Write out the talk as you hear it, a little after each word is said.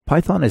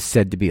Python is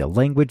said to be a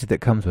language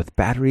that comes with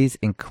batteries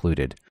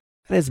included.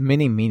 That has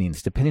many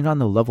meanings depending on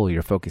the level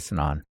you're focusing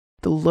on.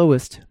 The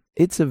lowest,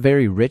 it's a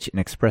very rich and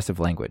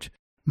expressive language.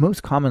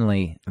 Most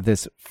commonly,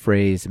 this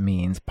phrase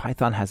means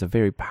Python has a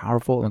very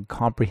powerful and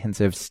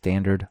comprehensive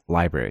standard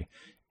library.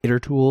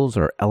 IterTools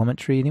or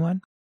Elementary, anyone?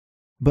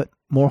 But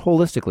more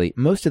holistically,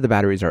 most of the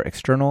batteries are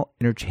external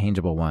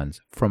interchangeable ones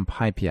from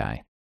PyPI.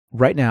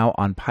 Right now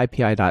on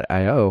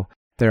PyPI.io,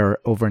 there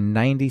are over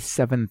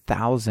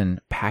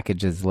 97,000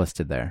 packages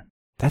listed there.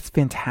 That's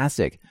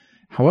fantastic.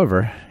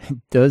 However, it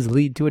does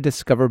lead to a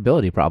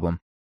discoverability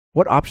problem.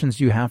 What options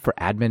do you have for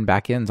admin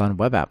backends on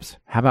web apps?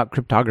 How about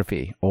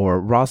cryptography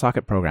or raw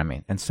socket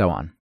programming and so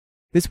on?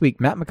 This week,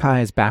 Matt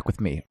McKay is back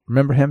with me.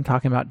 Remember him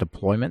talking about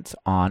deployments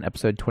on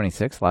episode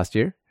 26 last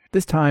year?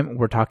 This time,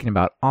 we're talking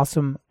about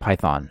Awesome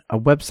Python, a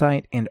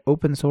website and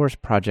open source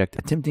project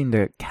attempting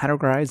to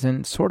categorize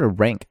and sort of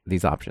rank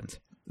these options.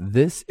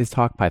 This is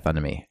Talk Python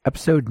to Me,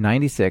 episode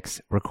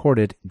 96,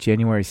 recorded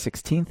January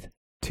 16th,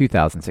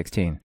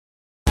 2016.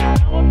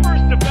 I'm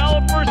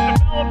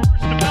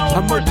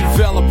a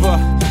developer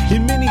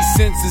in many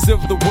senses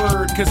of the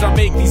word, cause I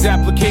make these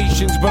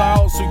applications, but I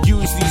also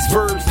use these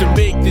verbs to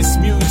make this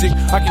music.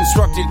 I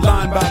construct it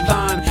line by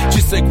line,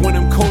 just like when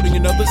I'm coding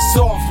another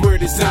software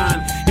design.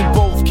 In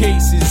both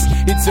cases,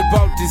 it's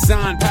about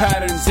design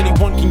patterns.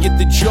 Anyone can get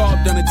the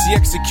job done, it's the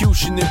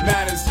execution that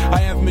matters. I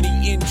have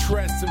many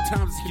interests,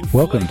 sometimes it can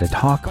Welcome to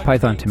Talk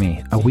Python to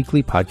Me, a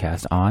weekly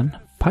podcast on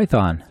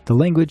Python, the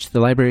language, the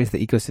libraries,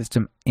 the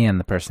ecosystem, and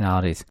the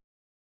personalities.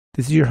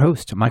 This is your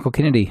host, Michael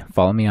Kennedy.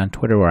 Follow me on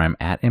Twitter where I'm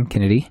at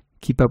mkennedy.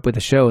 Keep up with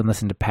the show and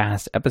listen to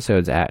past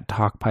episodes at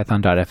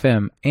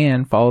talkpython.fm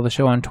and follow the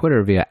show on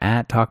Twitter via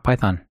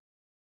 @talkpython.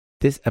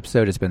 This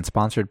episode has been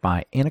sponsored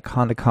by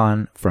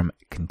AnacondaCon from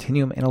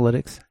Continuum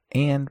Analytics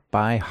and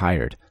by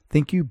Hired.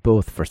 Thank you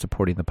both for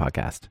supporting the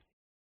podcast.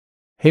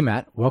 Hey,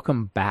 Matt,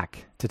 welcome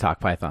back to Talk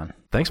Python.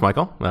 Thanks,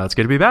 Michael. It's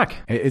good to be back.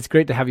 It's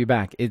great to have you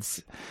back.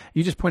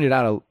 You just pointed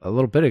out a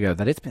little bit ago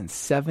that it's been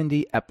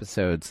 70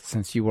 episodes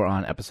since you were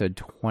on episode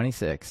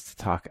 26 to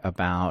talk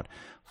about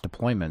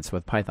deployments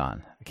with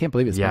Python. I can't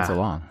believe it's been so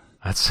long.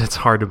 It's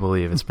hard to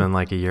believe. It's been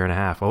like a year and a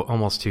half,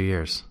 almost 2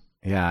 years.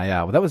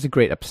 Yeah. Well, that was a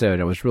great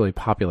episode. It was really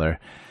popular.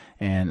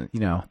 And,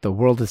 the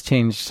world has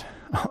changed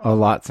a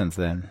lot since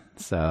then.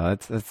 So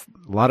it's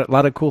a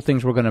lot of cool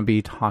things we're going to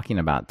be talking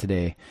about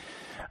today.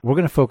 We're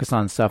going to focus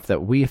on stuff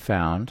that we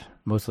found,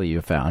 mostly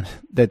you found,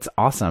 that's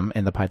awesome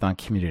in the Python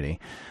community.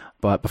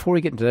 But before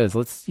we get into those,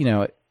 let's,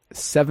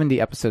 70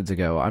 episodes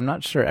ago, I'm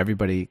not sure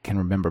everybody can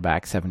remember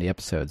back 70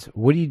 episodes.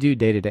 What do you do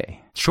day to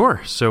day?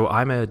 Sure. So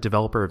I'm a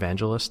developer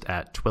evangelist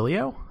at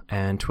Twilio,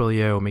 and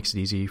Twilio makes it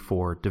easy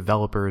for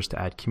developers to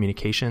add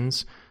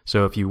communications.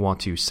 So if you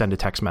want to send a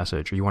text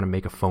message or you want to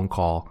make a phone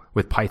call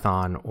with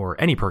Python or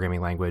any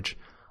programming language,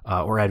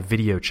 or add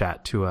video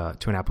chat to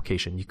an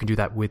application, you can do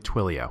that with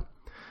Twilio.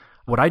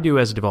 What I do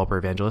as a developer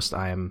evangelist,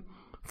 I am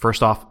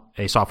first off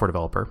a software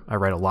developer. I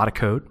write a lot of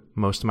code.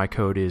 Most of my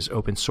code is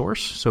open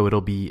source, so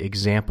it'll be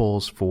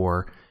examples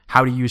for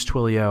how to use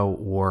Twilio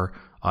or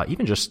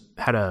even just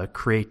how to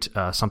create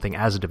something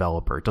as a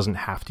developer. It doesn't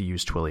have to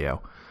use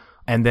Twilio.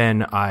 And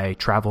then I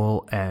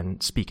travel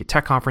and speak at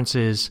tech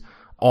conferences,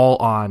 all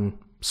on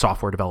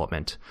software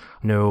development.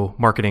 No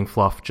marketing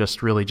fluff, just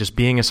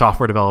being a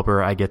software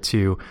developer. I get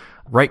to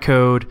write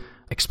code,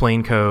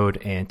 explain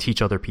code, and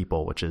teach other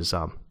people, which is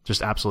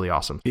just absolutely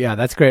awesome. Yeah,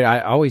 that's great.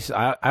 I've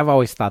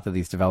always thought that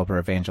these developer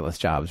evangelist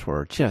jobs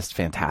were just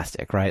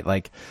fantastic, right?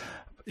 Like,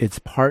 it's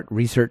part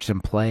research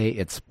and play,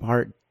 it's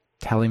part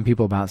telling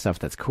people about stuff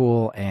that's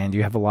cool, and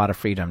you have a lot of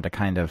freedom to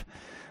kind of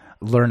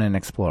learn and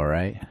explore,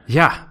 right?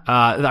 Yeah.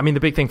 The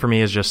big thing for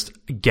me is just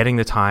getting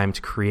the time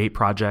to create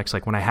projects.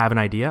 Like when I have an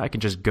idea, I can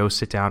just go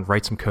sit down,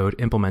 write some code,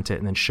 implement it,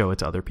 and then show it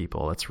to other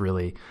people. It's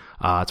really,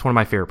 it's one of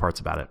my favorite parts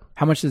about it.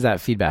 How much does that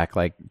feedback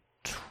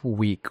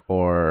tweak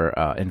or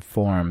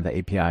inform the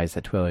APIs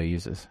that Twilio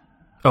uses?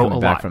 A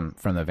lot from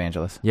the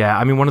evangelist.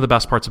 Yeah, one of the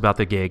best parts about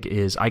the gig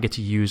is I get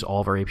to use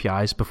all of our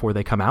APIs before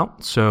they come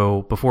out.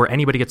 So before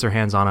anybody gets their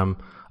hands on them,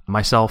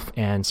 myself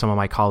and some of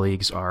my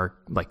colleagues are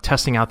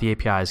testing out the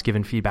APIs,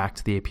 giving feedback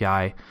to the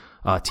API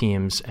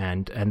teams,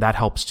 and that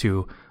helps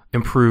to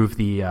improve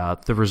the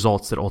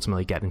results that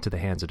ultimately get into the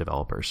hands of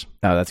developers.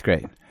 Oh, that's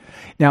great.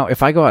 Now,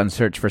 if I go out and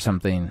search for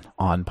something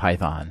on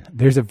Python,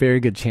 there's a very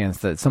good chance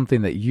that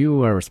something that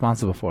you are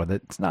responsible for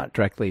that's not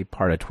directly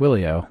part of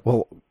Twilio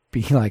will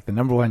be like the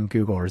number one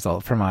Google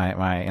result for my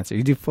answer.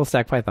 You do full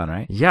stack Python,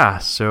 right? Yeah.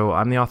 So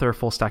I'm the author of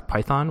Full Stack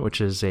Python, which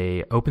is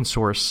a open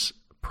source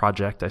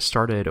project I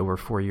started over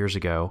 4 years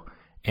ago.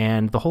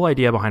 And the whole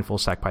idea behind Full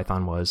Stack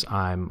Python was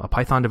I'm a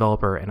Python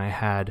developer, and I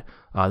had,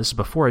 this is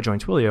before I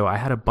joined Twilio, I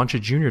had a bunch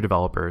of junior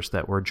developers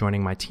that were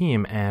joining my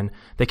team, and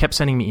they kept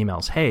sending me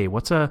emails. Hey,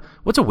 what's a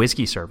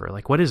WSGI server?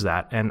 What is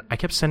that? And I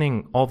kept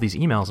sending all of these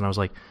emails, and I was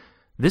like,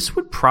 this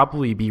would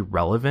probably be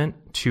relevant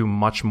to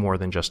much more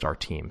than just our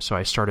team. So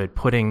I started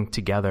putting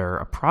together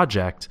a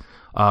project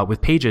with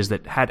pages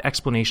that had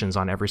explanations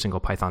on every single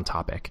Python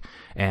topic,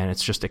 and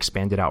it's just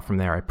expanded out from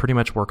there. I pretty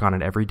much work on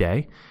it every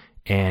day.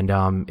 And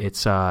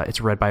it's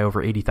read by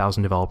over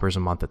 80,000 developers a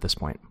month at this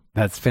point.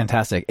 That's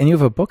fantastic. And you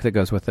have a book that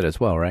goes with it as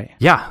well, right?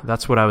 Yeah,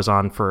 that's what I was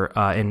on for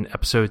in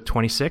episode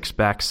 26,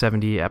 back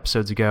 70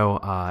 episodes ago.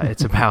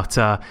 It's about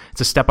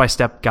it's a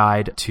step-by-step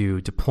guide to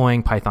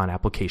deploying Python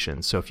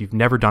applications. So if you've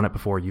never done it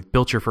before, you've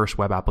built your first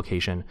web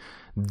application,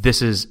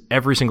 this is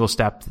every single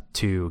step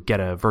to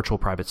get a virtual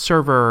private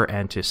server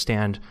and to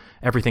stand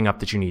everything up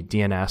that you need,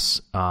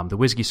 DNS, the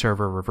WSGI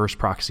server, reverse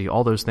proxy,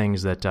 all those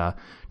things that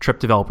trip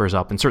developers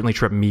up and certainly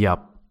trip me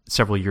up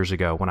several years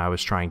ago when I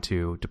was trying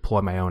to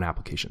deploy my own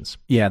applications.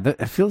 Yeah,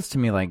 it feels to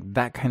me like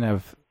that kind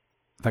of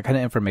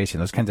information,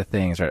 those kinds of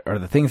things are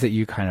the things that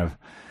you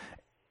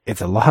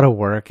it's a lot of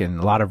work and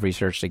a lot of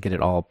research to get it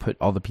all, put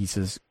all the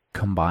pieces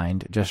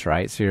combined just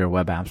right so your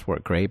web apps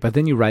work great, but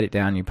then you write it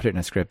down, you put it in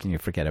a script and you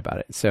forget about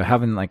it. So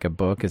having like a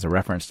book as a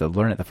reference to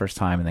learn it the first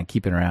time and then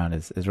keep it around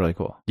is really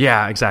cool.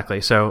 Yeah,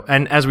 exactly. So,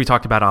 and as we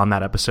talked about on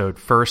that episode,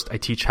 first I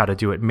teach how to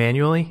do it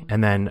manually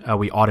and then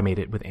we automate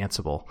it with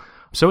Ansible.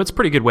 So it's a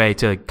pretty good way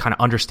to kind of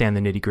understand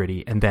the nitty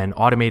gritty and then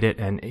automate it.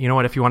 And you know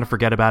what, if you want to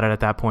forget about it at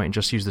that point and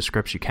just use the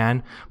scripts, you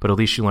can, but at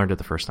least you learned it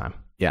the first time.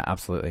 Yeah,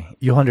 absolutely.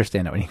 You'll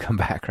understand it when you come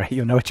back, right?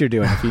 You'll know what you're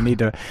doing if you need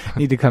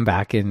to come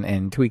back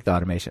and tweak the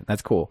automation.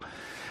 That's cool.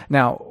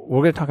 Now,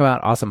 we're going to talk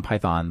about Awesome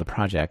Python, the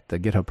project, the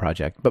GitHub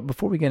project. But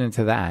before we get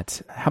into that,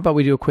 how about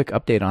we do a quick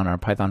update on our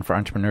Python for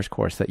Entrepreneurs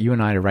course that you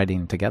and I are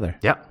writing together?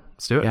 Yeah,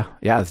 let's do it.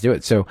 Yeah, let's do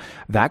it. So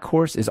that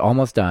course is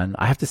almost done.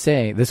 I have to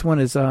say, this one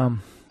is,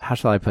 how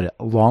shall I put it,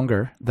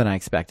 longer than I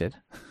expected.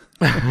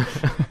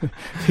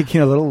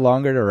 Taking a little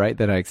longer to write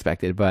than I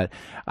expected, but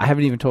I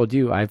haven't even told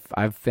you,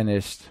 I've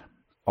finished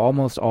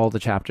almost all the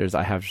chapters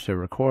I have to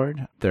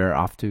record. They're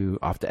off to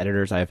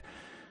editors.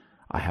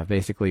 I have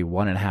basically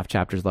 1.5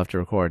 chapters left to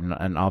record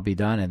and I'll be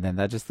done. And then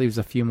that just leaves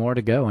a few more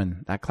to go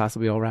and that class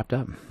will be all wrapped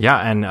up. Yeah.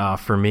 And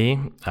for me,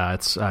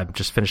 it's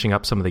just finishing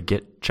up some of the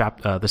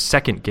the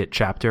second Git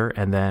chapter.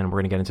 And then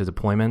we're going to get into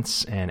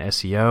deployments and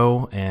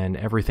SEO and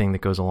everything that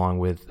goes along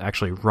with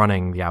actually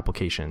running the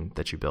application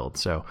that you build.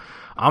 So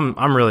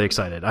I'm really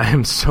excited. I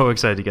am so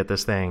excited to get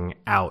this thing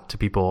out to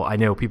people. I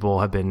know people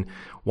have been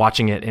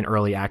watching it in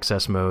early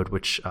access mode,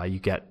 which you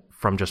get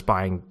from just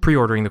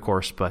pre-ordering the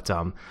course, but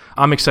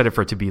I'm excited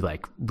for it to be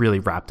like really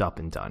wrapped up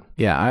and done.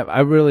 Yeah,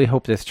 I really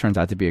hope this turns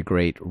out to be a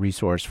great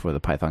resource for the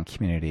Python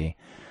community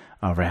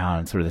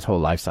around sort of this whole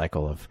life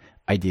cycle of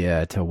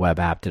idea to web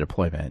app to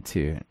deployment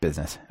to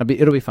business.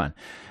 It'll be fun.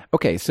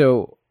 Okay,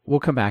 so we'll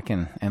come back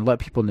and let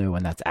people know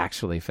when that's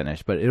actually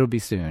finished, but it'll be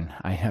soon.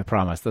 I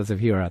promise, those of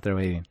you who are out there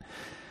waiting.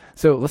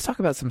 So let's talk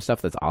about some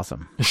stuff that's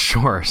awesome.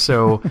 Sure.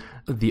 So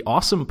the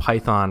Awesome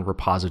Python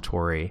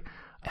repository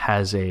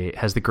has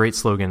the great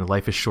slogan,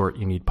 "Life is short,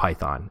 you need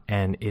Python."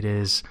 And it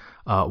is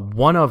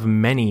one of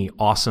many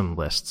awesome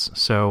lists.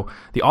 So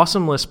the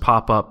awesome list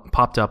popped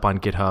up on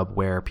GitHub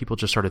where people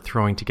just started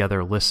throwing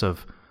together lists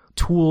of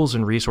tools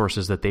and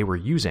resources that they were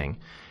using.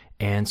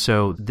 And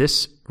so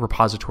this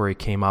repository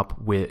came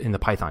up in the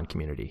Python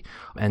community.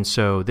 And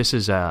so this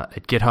is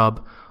at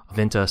GitHub,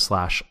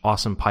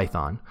 Vinta/Awesome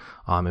Python.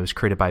 It was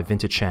created by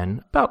Vinta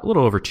Chen about a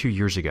little over 2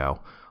 years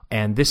ago.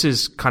 And this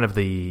is kind of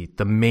the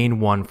main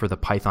one for the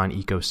Python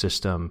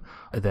ecosystem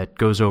that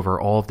goes over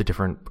all of the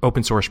different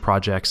open source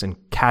projects and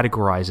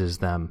categorizes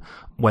them,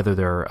 whether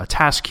they're a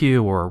task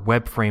queue or a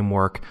web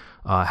framework,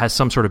 has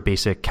some sort of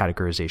basic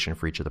categorization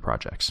for each of the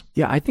projects.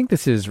 Yeah, I think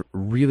this is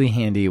really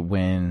handy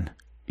when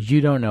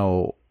you don't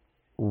know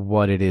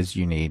what it is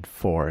you need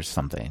for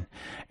something.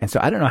 And so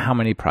I don't know how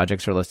many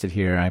projects are listed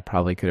here. I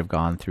probably could have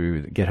gone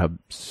through the GitHub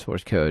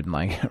source code and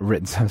like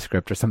written some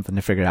script or something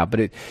to figure it out.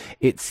 But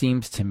it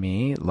seems to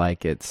me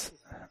like it's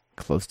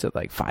close to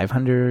like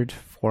 500,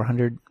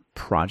 400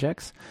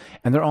 projects.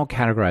 And they're all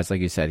categorized,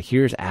 like you said.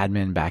 Here's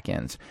admin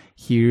backends.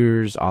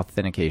 Here's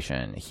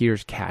authentication.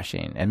 Here's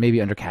caching. And maybe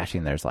under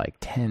caching, there's like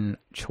 10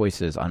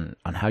 choices on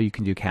how you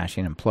can do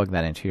caching and plug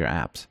that into your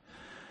apps.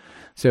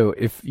 So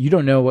if you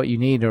don't know what you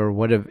need or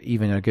what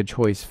even a good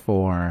choice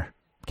for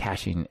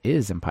caching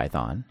is in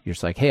Python, you're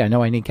just like, hey, I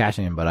know I need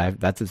caching, but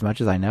that's as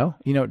much as I know.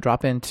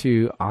 Drop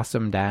into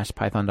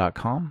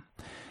awesome-python.com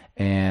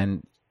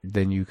and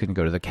then you can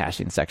go to the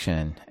caching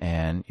section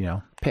and,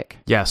 pick.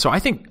 Yeah. So I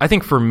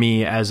think for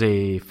me as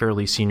a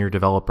fairly senior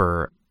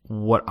developer,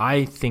 what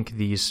I think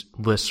these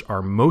lists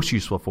are most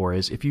useful for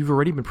is if you've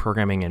already been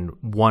programming in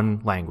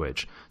one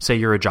language, say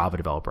you're a Java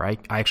developer. I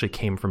actually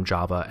came from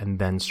Java and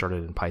then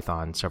started in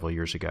Python several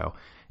years ago.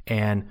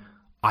 And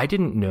I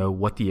didn't know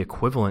what the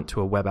equivalent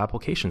to a web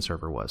application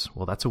server was.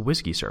 Well, that's a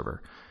WSGI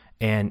server.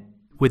 And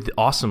with the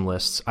awesome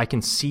lists, I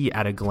can see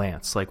at a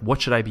glance, like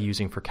what should I be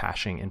using for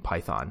caching in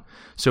Python?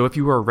 So if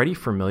you are already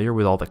familiar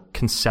with all the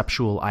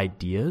conceptual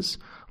ideas,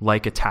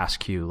 like a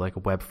task queue, like a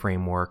web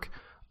framework,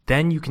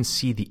 then you can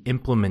see the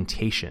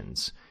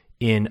implementations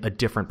in a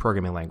different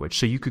programming language.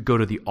 So you could go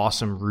to the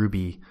Awesome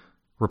Ruby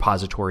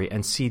repository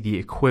and see the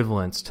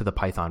equivalents to the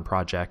Python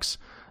projects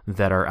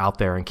that are out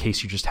there in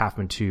case you just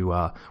happen to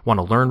want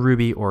to learn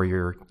Ruby or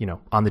you're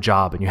on the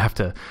job and you have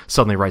to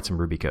suddenly write some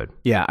Ruby code.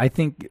 Yeah, I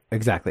think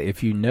exactly.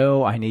 If you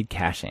know I need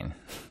caching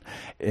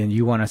and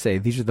you want to say,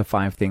 these are the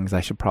 5 things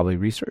I should probably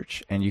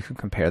research, and you can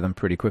compare them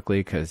pretty quickly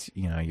because,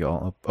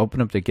 you'll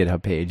open up the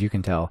GitHub page. You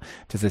can tell,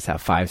 does this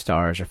have 5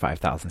 stars or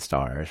 5,000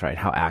 stars, right?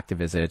 How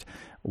active is it?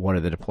 What are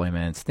the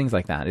deployments? Things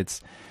like that.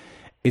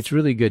 It's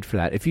really good for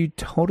that. If you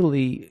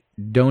totally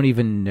don't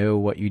even know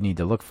what you need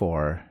to look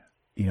for,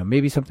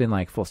 maybe something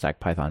like Full Stack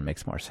Python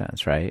makes more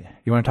sense, right?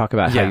 You want to talk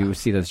about how you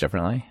see those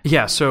differently?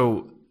 Yeah.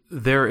 So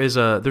there's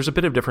a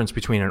bit of difference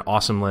between an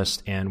awesome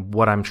list and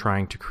what I'm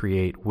trying to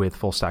create with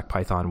Full Stack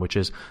Python, which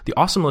is the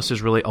awesome list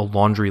is really a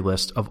laundry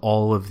list of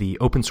all of the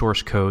open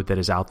source code that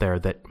is out there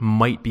that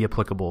might be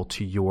applicable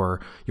to your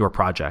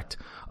project.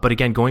 But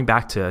again, going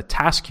back to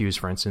task queues,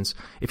 for instance,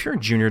 if you're a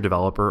junior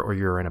developer or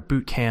you're in a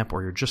boot camp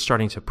or you're just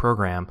starting to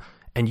program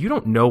and you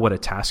don't know what a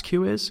task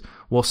queue is,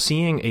 well,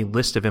 seeing a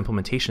list of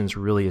implementations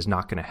really is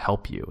not going to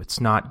help you.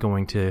 It's not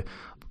going to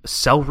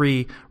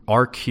Celery,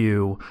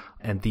 RQ,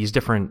 and these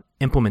different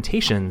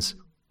implementations,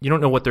 you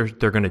don't know what they're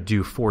going to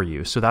do for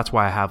you. So that's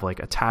why I have like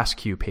a task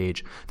queue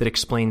page that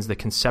explains the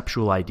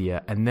conceptual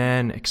idea and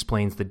then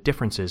explains the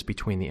differences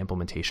between the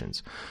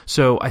implementations.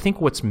 So I think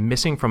what's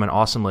missing from an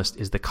awesome list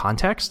is the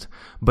context.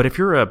 But if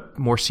you're a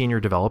more senior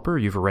developer,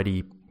 you've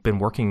already been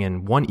working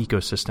in one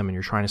ecosystem and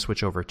you're trying to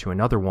switch over to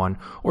another one,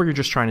 or you're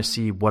just trying to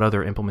see what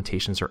other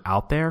implementations are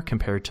out there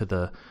compared to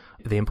the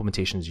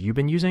implementations you've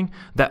been using,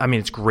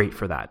 it's great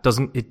for that.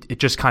 It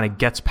just kind of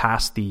gets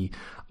past the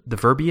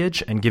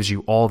verbiage and gives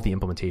you all of the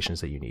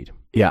implementations that you need.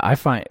 Yeah, I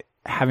find,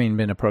 having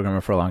been a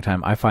programmer for a long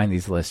time, I find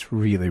these lists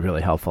really,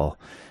 really helpful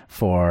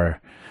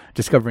for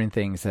discovering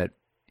things that,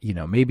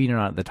 maybe you're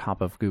not at the top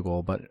of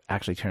Google, but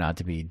actually turn out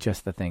to be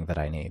just the thing that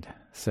I need.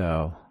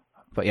 So,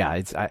 but yeah,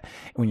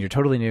 when you're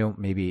totally new,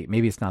 maybe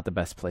it's not the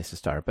best place to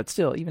start. But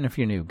still, even if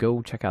you're new,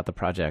 go check out the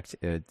project.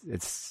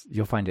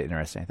 You'll find it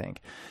interesting, I think.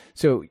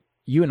 So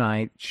you and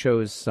I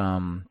chose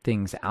some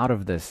things out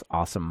of this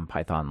awesome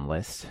Python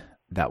list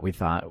that we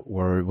thought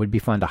would be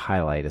fun to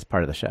highlight as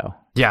part of the show.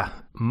 Yeah,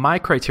 my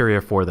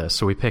criteria for this.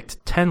 So we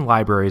picked 10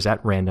 libraries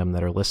at random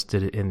that are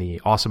listed in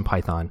the awesome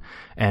Python.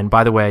 And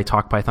by the way,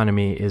 Talk Python to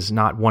Me is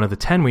not one of the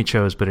 10 we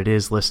chose, but it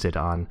is listed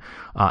on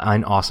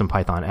awesome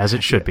Python, as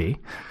it should be.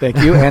 Thank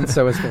you. And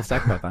so is Full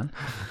Stack Python.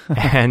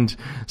 And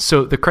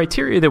so the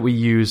criteria that we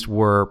used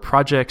were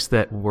projects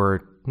that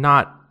were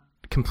not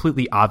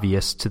completely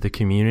obvious to the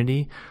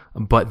community,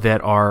 but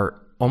that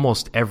are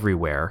almost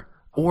everywhere,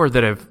 or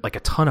that have like a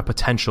ton of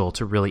potential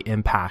to really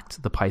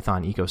impact the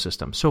Python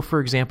ecosystem. So for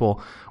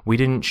example, we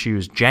didn't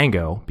choose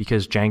Django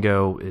because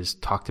Django is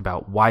talked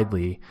about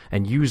widely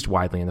and used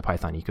widely in the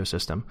Python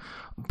ecosystem,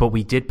 but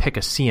we did pick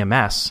a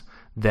CMS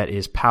that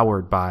is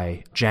powered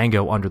by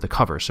Django under the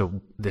cover.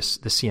 So the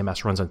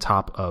CMS runs on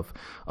top of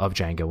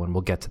Django, and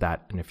we'll get to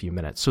that in a few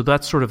minutes. So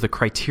that's sort of the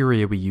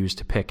criteria we use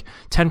to pick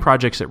 10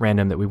 projects at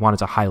random that we wanted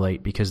to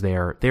highlight because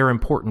they're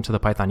important to the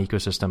Python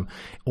ecosystem,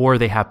 or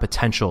they have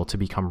potential to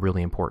become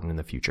really important in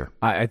the future.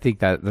 I think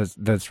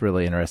that's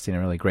really interesting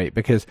and really great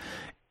because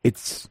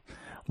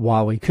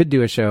while we could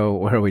do a show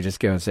where we just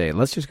go and say,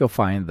 let's just go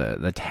find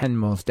the 10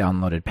 most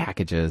downloaded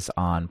packages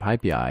on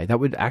PyPI, that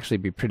would actually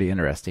be pretty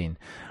interesting.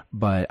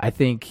 But I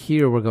think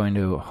here we're going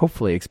to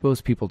hopefully expose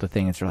people to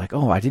things that are like,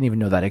 oh, I didn't even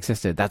know that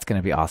existed. That's going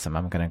to be awesome.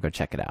 I'm going to go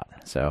check it out.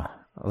 So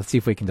let's see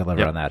if we can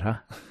deliver on that, huh?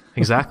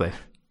 Exactly.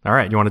 All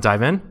right. You want to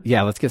dive in?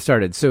 Yeah, let's get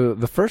started. So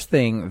the first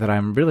thing that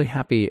I'm really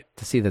happy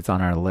to see that's on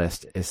our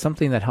list is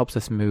something that helps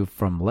us move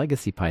from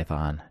legacy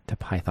Python to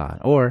Python,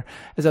 or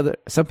as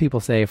some people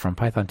say, from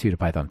Python 2 to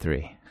Python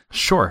 3.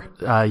 Sure.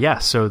 Yeah.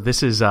 So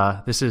this is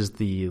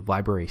the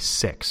library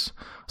 6.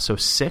 So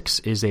 6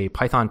 is a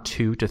Python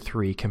 2 to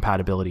 3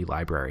 compatibility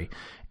library.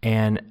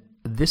 And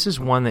this is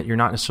one that you're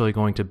not necessarily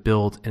going to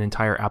build an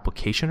entire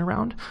application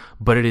around,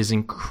 but it is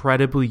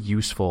incredibly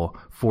useful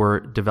for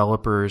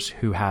developers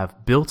who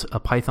have built a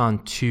Python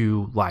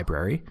 2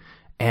 library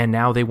and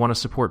now they want to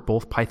support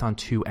both Python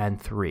 2 and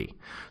 3.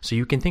 So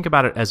you can think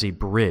about it as a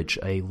bridge.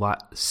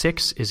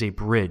 6 is a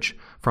bridge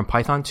from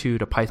Python 2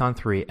 to Python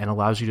 3 and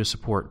allows you to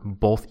support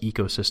both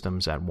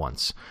ecosystems at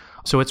once.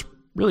 So it's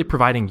really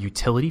providing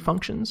utility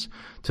functions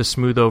to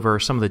smooth over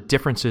some of the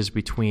differences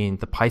between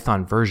the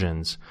Python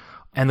versions.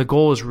 And the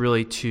goal is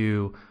really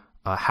to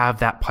have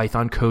that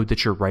Python code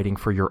that you're writing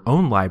for your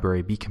own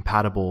library be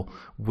compatible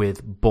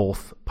with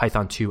both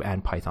Python 2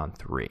 and Python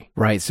 3.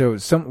 Right. So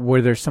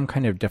where there's some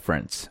kind of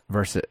difference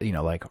versus,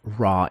 like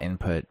raw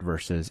input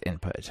versus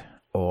input,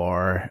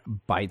 or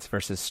bytes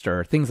versus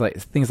str, things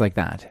like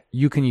that.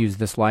 You can use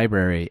this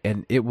library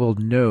and it will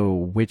know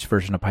which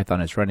version of Python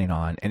it's running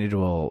on, and it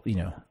will,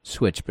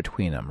 switch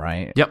between them,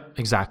 right? Yep,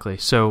 exactly.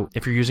 So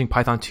if you're using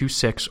Python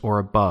 2.6 or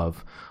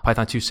above,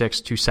 Python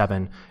 2.6,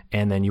 2.7,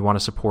 and then you want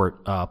to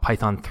support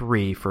Python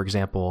 3, for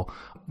example,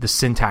 the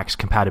syntax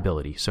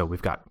compatibility. So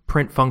we've got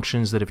print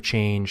functions that have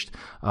changed.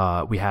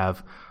 We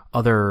have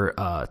other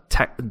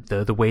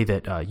the way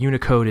that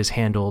Unicode is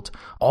handled.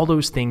 All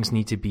those things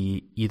need to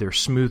be either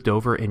smoothed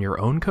over in your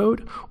own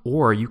code,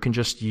 or you can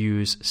just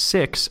use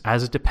 6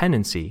 as a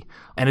dependency.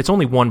 And it's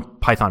only one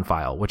Python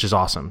file, which is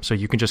awesome. So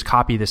you can just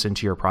copy this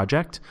into your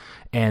project,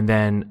 and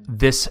then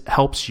this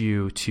helps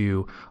you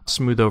to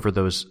smooth over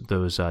those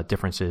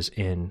differences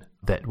in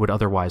that would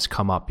otherwise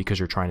come up because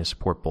you're trying to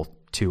support both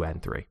 2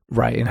 and 3.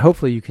 Right, and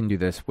hopefully you can do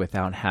this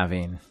without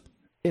having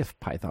if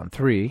Python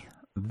 3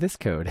 this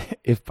code,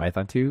 if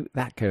Python 2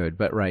 that code.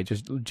 But right,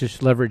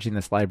 just leveraging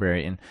this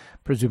library, and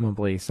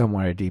presumably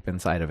somewhere deep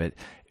inside of it,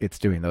 it's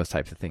doing those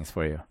types of things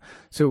for you.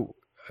 So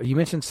you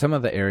mentioned some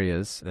of the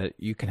areas that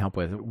you can help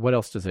with. What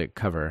else does it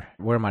cover?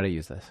 Where might I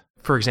use this?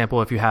 For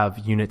example, if you have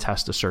unit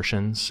test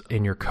assertions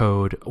in your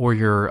code, or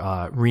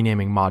you're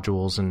renaming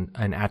modules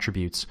and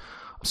attributes.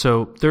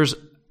 So there's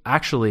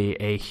actually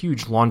a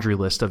huge laundry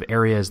list of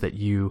areas that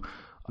you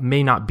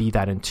may not be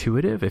that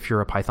intuitive if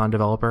you're a Python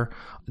developer,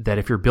 that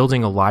if you're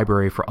building a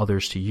library for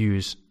others to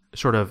use,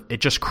 sort of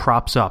it just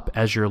crops up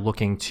as you're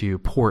looking to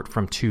port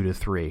from 2 to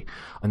 3.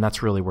 And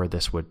that's really where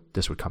this would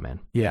come in.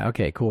 Yeah,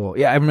 okay, cool.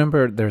 Yeah, I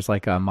remember there's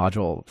like a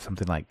module,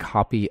 something like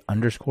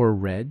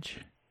copy_reg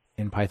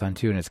in Python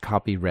 2, and it's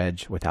copy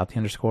reg without the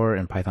underscore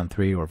in Python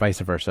 3, or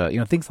vice versa.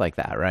 Things like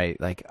that, right?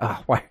 Like,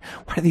 why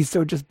are these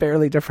so just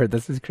barely different?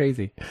 This is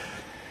crazy.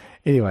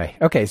 Anyway,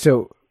 okay,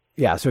 so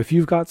yeah, so if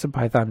you've got some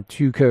Python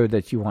 2 code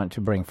that you want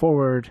to bring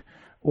forward,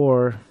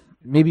 or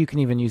maybe you can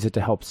even use it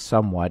to help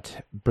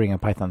somewhat bring a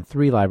Python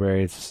 3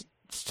 library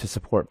to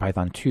support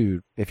Python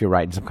 2 if you're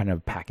writing some kind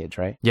of package,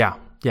 right? Yeah.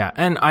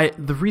 And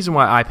the reason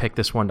why I picked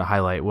this one to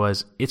highlight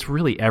was it's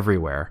really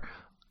everywhere.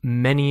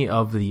 Many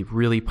of the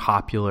really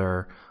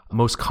popular,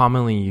 most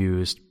commonly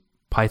used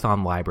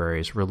Python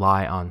libraries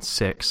rely on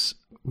 6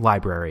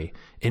 library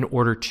in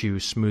order to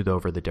smooth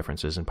over the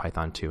differences in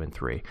Python 2 and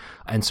 3.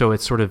 And so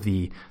it's sort of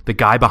the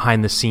guy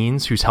behind the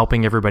scenes who's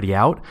helping everybody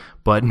out,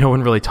 but no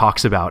one really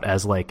talks about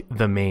as like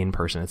the main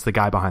person. It's the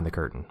guy behind the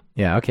curtain.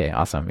 Yeah, okay,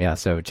 awesome. Yeah,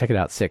 so check it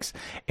out, 6.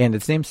 And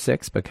it's named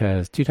 6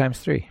 because 2 times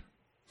 3.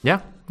 Yeah,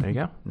 there you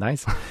go.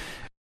 Nice.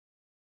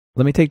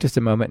 Let me take just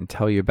a moment and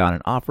tell you about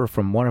an offer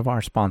from one of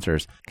our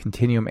sponsors,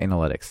 Continuum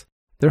Analytics.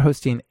 They're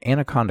hosting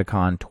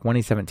AnacondaCon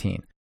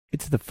 2017.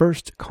 It's the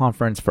first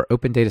conference for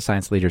open data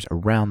science leaders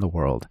around the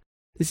world.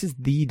 This is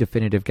the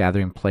definitive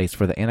gathering place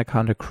for the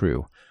Anaconda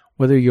crew.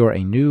 Whether you're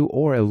a new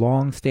or a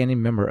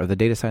long-standing member of the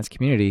data science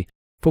community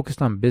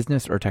focused on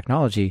business or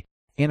technology,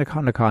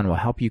 AnacondaCon will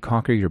help you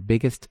conquer your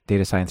biggest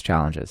data science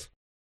challenges.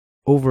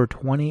 Over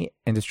 20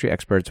 industry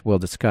experts will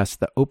discuss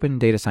the open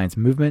data science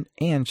movement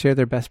and share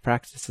their best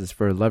practices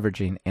for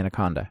leveraging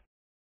Anaconda.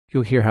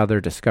 You'll hear how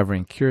they're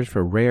discovering cures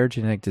for rare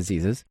genetic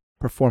diseases,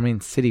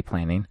 performing city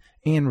planning,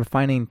 and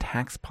refining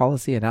tax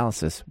policy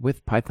analysis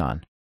with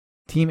Python.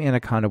 Team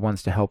Anaconda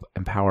wants to help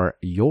empower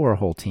your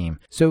whole team,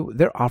 so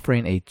they're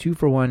offering a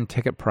 2-for-1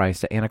 ticket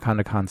price to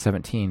AnacondaCon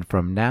 17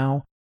 from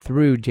now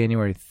through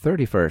January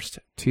 31st,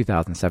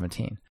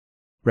 2017.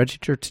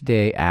 Register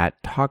today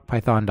at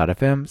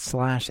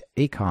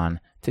talkpython.fm/acon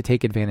to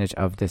take advantage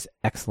of this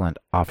excellent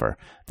offer.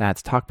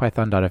 That's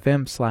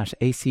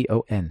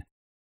talkpython.fm/acon.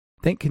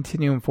 Thank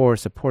Continuum for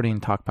supporting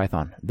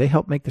TalkPython. They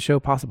help make the show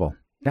possible.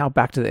 Now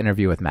back to the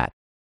interview with Matt.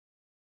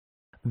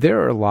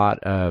 There are a lot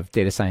of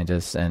data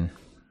scientists and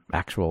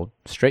actual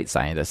straight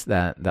scientists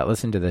that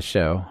listen to this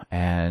show,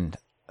 and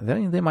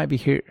they might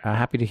be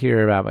happy to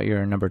hear about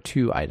your number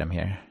 2 item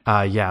here.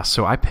 Yeah,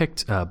 so I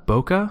picked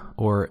Bokeh,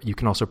 or you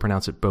can also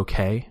pronounce it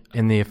Bokeh.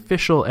 In the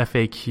official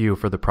FAQ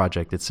for the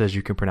project, it says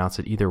you can pronounce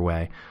it either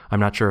way. I'm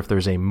not sure if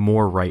there's a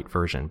more right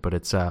version, but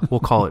it's we'll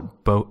call it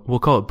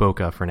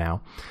Bokeh for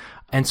now.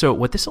 And so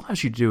what this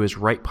allows you to do is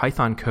write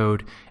Python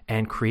code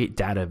and create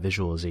data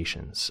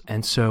visualizations.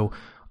 And so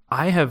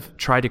I have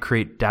tried to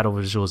create data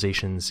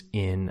visualizations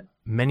in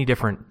many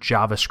different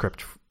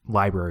JavaScript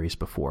libraries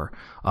before.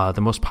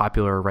 The most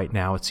popular right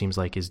now, it seems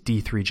like, is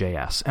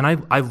D3.js. And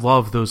I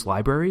love those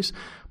libraries,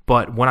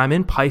 but when I'm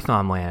in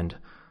Python land,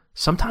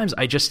 sometimes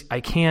I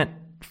can't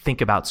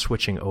think about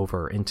switching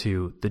over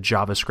into the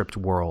JavaScript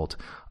world.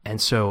 And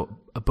so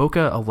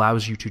Bokeh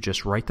allows you to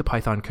just write the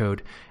Python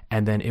code,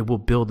 and then it will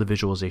build the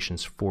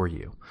visualizations for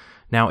you.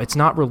 Now, it's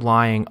not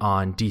relying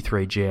on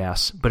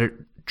D3.js, but it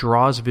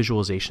draws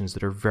visualizations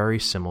that are very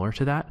similar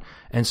to that.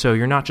 And so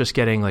you're not just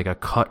getting like a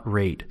cut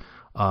rate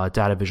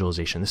data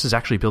visualization. This is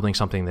actually building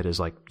something that is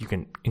like, you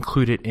can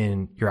include it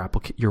in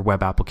your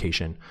web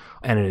application,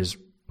 and it is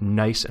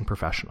nice and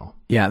professional.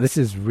 Yeah, this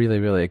is really,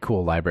 really a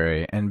cool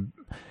library. And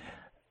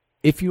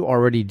if you're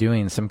already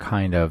doing some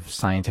kind of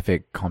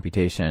scientific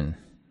computation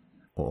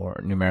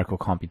or numerical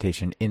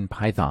computation in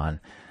Python,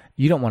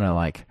 you don't want to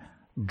like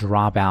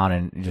drop out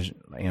and just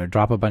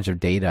drop a bunch of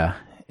data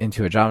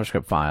into a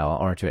JavaScript file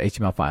or to an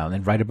HTML file and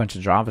then write a bunch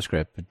of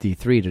JavaScript with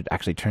D3 to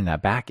actually turn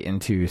that back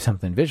into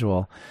something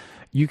visual.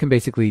 You can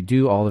basically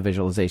do all the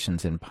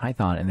visualizations in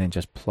Python and then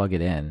just plug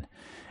it in.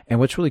 And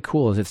what's really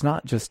cool is it's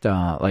not just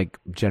like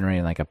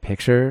generating like a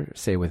picture,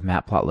 say with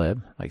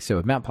Matplotlib. Like so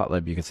with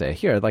Matplotlib, you could say,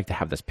 here, I'd like to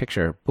have this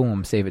picture,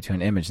 boom, save it to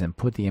an image, then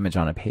put the image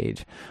on a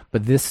page.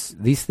 But these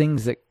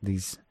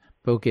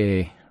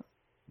bokeh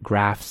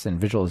graphs and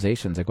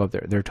visualizations that go up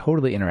there, they're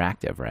totally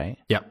interactive, right?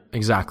 Yeah,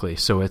 exactly.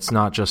 So it's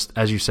not just,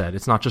 as you said,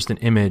 it's not just an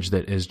image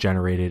that is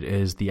generated, it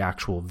is the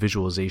actual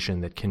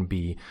visualization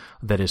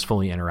that is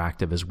fully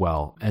interactive as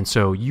well. And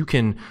so you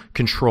can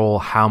control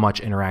how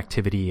much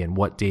interactivity and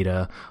what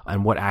data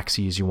and what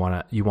axes you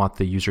want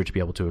the user to be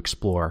able to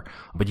explore,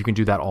 but you can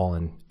do that all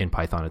in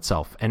Python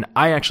itself. And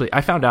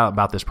I found out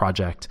about this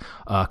project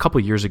a couple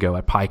of years ago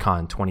at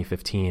PyCon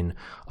 2015.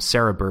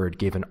 Sarah Bird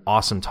gave an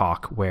awesome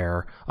talk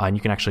where, and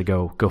you can actually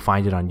go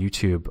find it on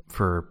YouTube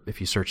if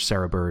you search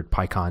Sarah Bird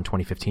PyCon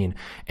 2015,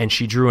 and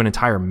she drew an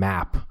entire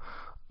map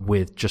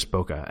with just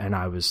Bokeh, and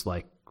I was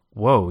like,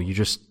 whoa, you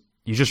just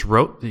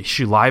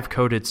she live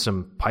coded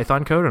some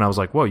Python code, and I was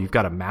like, whoa, you've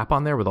got a map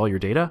on there with all your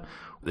data?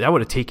 That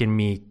would have taken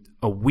me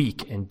a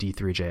week in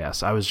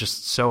D3.js. I was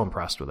just so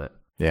impressed with it.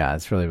 Yeah,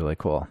 it's really, really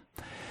cool.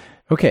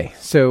 Okay,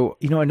 so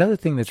another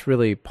thing that's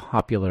really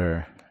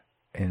popular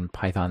in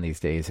Python these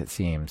days, it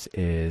seems,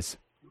 is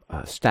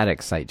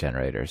static site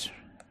generators,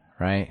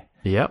 right?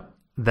 Yep.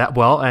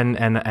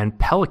 And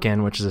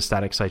Pelican, which is a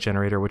static site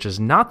generator, which is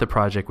not the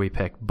project we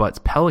picked,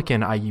 but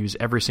Pelican I use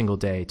every single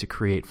day to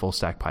create full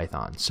stack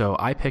Python. So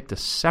I picked a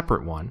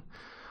separate one,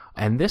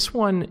 and this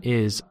one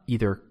is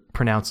either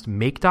pronounced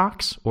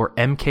MakeDocs or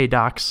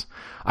MKDocs.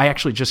 I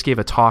actually just gave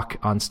a talk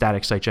on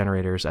static site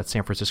generators at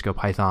San Francisco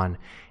Python,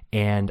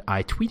 and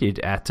I tweeted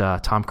at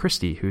Tom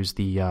Christie, who's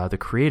the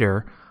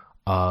creator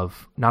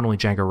of not only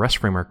Django REST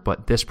framework,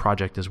 but this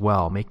project as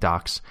well,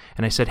 MakeDocs.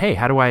 And I said, hey,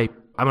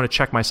 I'm going to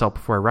check myself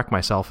before I wreck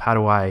myself. How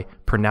do I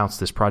pronounce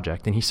this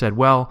project? And he said,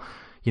 well,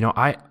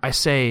 I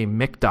say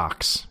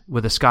McDocs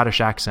with a Scottish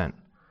accent.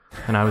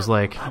 And I was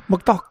like,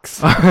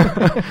 McDocs.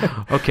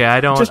 Okay, I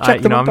don't,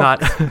 I'm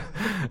not,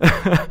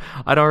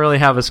 I don't really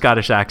have a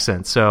Scottish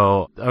accent.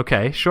 So,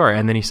 okay, sure.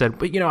 And then he said,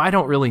 but I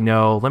don't really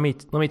know. Let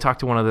me talk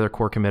to one of their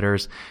core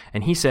committers.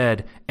 And he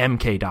said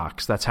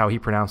MKDocs. That's how he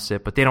pronounced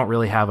it, but they don't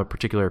really have a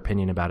particular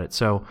opinion about it.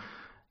 So,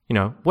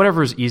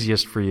 whatever is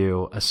easiest for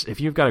you. If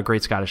you've got a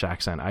great Scottish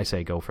accent, I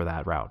say go for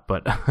that route.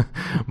 But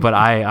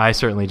I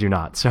certainly do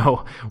not.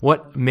 So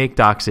what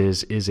MakeDocs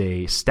is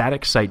a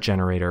static site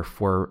generator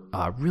for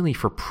really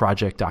for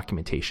project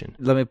documentation.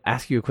 Let me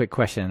ask you a quick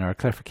question or a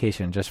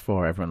clarification just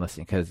for everyone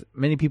listening, because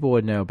many people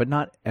would know, but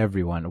not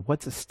everyone.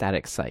 What's a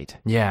static site?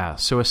 Yeah.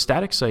 So a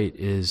static site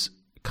is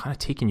kind of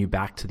taking you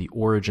back to the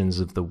origins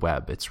of the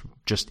web. It's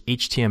just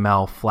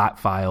HTML, flat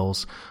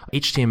files,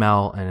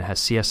 HTML, and it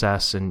has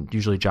CSS and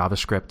usually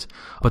JavaScript,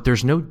 but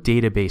there's no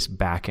database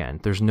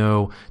backend. There's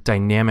no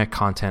dynamic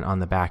content on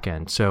the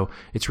backend. So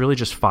it's really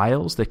just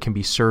files that can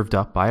be served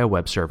up by a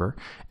web server.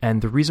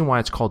 And the reason why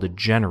it's called a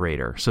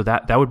generator, so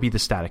that would be the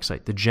static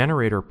site. The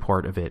generator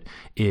part of it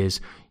is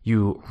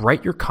you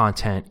write your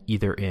content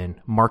either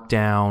in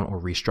Markdown or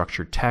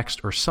restructured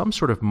text or some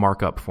sort of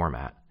markup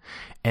format.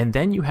 And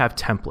then you have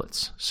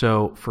templates.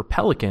 So for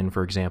Pelican,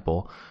 for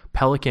example,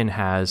 Pelican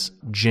has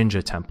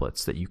Jinja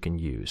templates that you can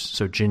use.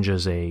 So Jinja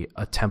is a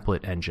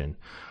template engine.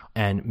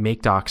 And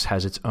MakeDocs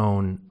has its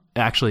own.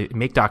 Actually,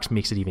 MakeDocs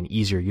makes it even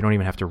easier. You don't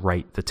even have to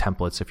write the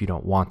templates if you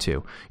don't want to.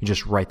 You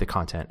just write the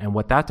content. And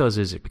what that does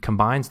is it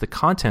combines the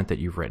content that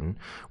you've written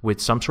with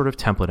some sort of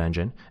template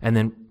engine and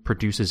then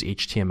produces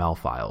HTML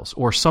files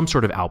or some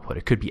sort of output.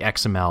 It could be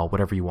XML,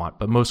 whatever you want.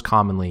 But most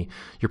commonly,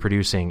 you're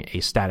producing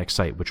a static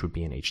site, which would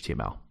be in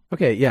HTML.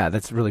 Okay, yeah,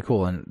 that's really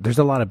cool. And there's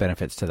a lot of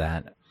benefits to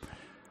that.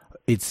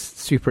 It's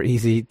super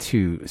easy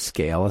to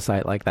scale a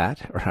site like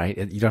that, right?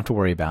 You don't have to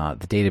worry about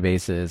the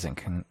databases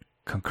and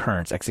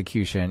concurrence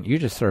execution. You're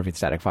just serving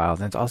static files.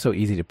 And it's also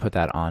easy to put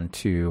that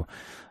onto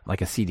like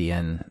a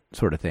CDN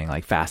sort of thing,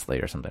 like Fastly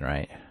or something,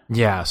 right?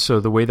 Yeah. So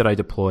the way that I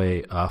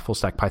deploy full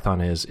stack Python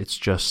is it's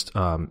just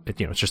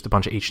it's just a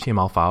bunch of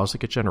HTML files that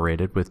get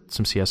generated with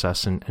some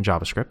CSS and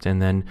JavaScript,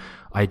 and then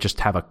I just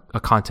have a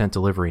content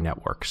delivery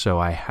network. So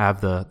I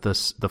have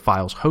the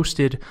files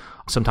hosted.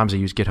 Sometimes I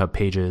use GitHub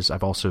Pages.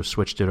 I've also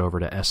switched it over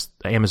to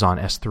Amazon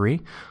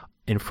S3.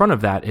 In front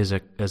of that is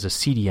a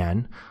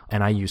CDN,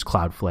 and I use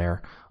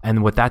Cloudflare.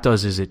 And what that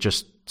does is it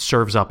just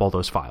serves up all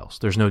those files.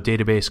 There's no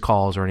database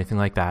calls or anything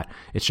like that.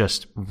 It's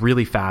just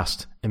really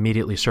fast,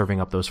 immediately serving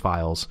up those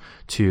files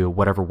to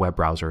whatever web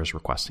browser is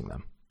requesting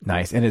them.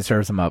 Nice. And it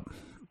serves them up.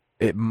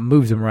 It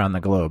moves them around the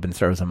globe and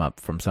serves them up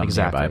from some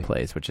nearby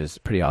place, which is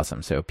pretty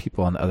awesome. So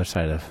people on the other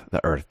side of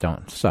the earth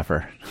don't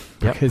suffer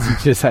because you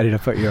decided to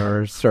put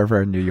your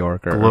server in New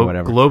York or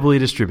whatever. Globally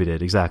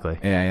distributed, exactly.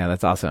 Yeah,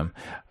 that's awesome.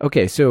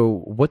 Okay,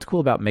 so what's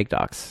cool about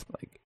MakeDocs?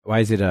 Like, why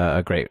is it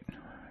a great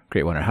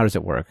one, or how does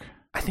it work?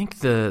 I think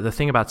the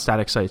thing about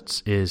static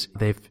sites is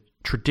they've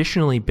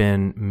traditionally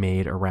been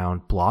made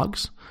around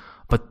blogs,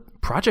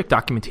 but project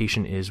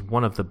documentation is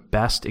one of the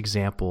best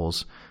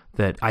examples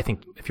that I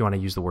think, if you want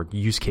to use the word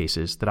use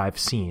cases, that I've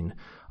seen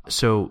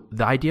So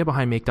the idea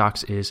behind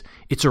MakeDocs is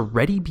it's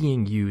already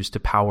being used to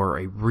power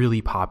a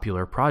really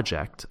popular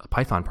project, a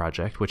Python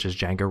project, which is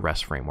Django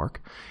REST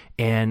framework.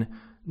 And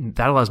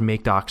that allows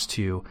MakeDocs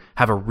to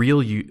have a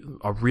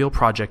real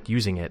project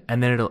using it,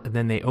 and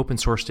then they open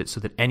sourced it so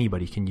that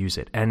anybody can use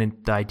it. And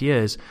the idea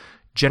is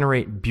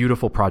generate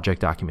beautiful project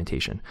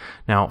documentation.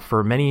 Now,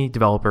 for many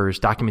developers,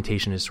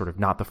 documentation is sort of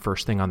not the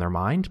first thing on their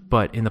mind,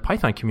 but in the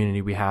Python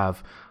community,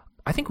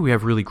 I think we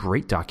have really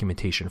great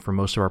documentation for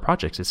most of our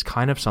projects. It's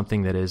kind of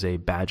something that is a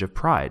badge of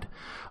pride.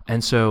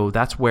 And so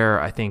that's where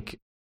I think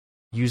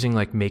using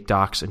like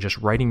MakeDocs and just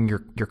writing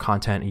your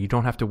content, and you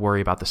don't have to worry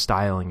about the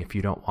styling if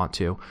you don't want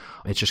to.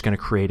 It's just going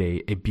to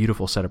create a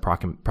beautiful set of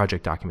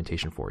project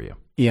documentation for you.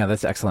 Yeah,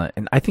 that's excellent.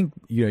 And I think,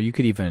 you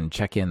could even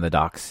check in the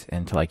docs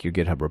into like your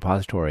GitHub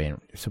repository,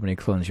 and if somebody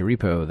clones your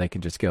repo, they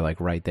can just go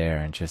like right there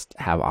and just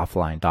have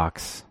offline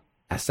docs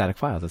as static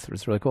files.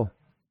 That's really cool.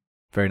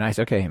 Very nice.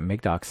 Okay,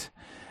 MakeDocs.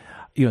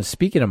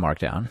 Speaking of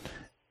Markdown,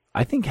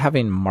 I think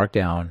having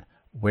Markdown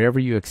wherever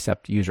you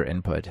accept user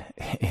input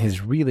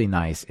is really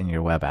nice in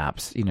your web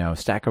apps.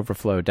 Stack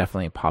Overflow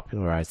definitely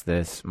popularized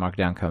this.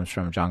 Markdown comes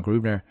from John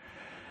Grubner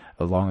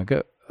long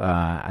ago.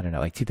 I don't know,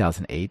 like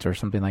 2008 or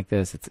something like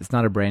this. It's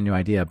not a brand new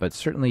idea, but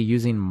certainly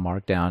using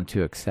Markdown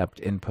to accept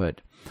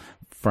input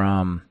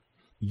from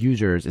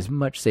users is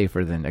much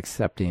safer than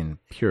accepting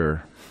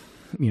pure,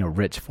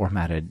 rich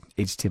formatted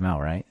HTML,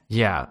 right?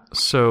 Yeah.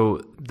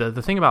 So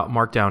the thing about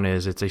Markdown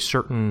is it's a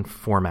certain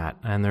format,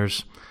 and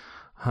there's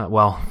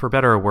for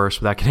better or worse,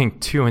 without getting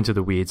too into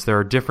the weeds, there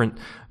are different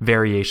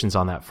variations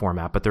on that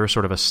format, but there's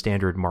sort of a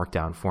standard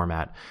Markdown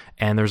format.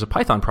 And there's a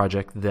Python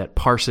project that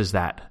parses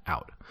that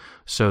out.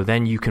 So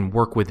then you can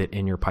work with it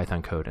in your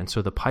Python code. And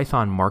so the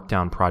Python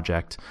Markdown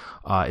project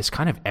is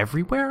kind of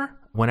everywhere.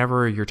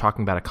 Whenever you're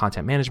talking about a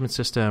content management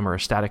system or a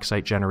static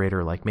site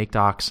generator like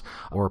MakeDocs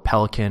or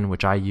Pelican,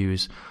 which I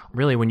use,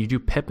 really when you do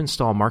pip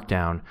install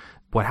Markdown,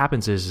 what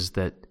happens is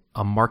that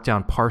a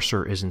Markdown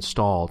parser is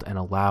installed and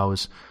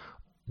allows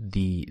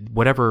the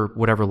whatever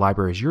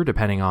libraries you're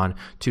depending on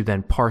to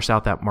then parse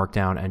out that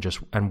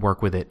Markdown and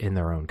work with it in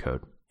their own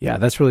code. Yeah,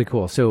 that's really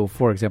cool. So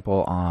for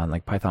example, on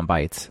like Python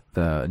Bytes,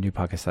 the new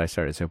podcast that I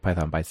started, so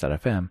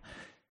pythonbytes.fm,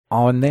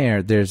 on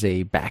there's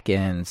a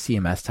backend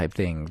CMS type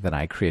thing that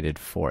I created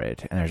for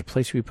it. And there's a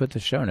place where we put the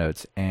show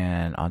notes,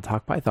 and on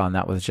Talk Python,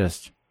 that was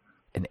just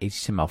an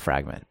HTML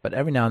fragment. But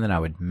every now and then I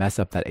would mess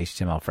up that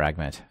HTML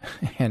fragment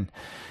and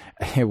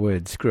it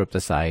would screw up the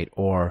site,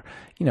 or,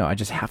 I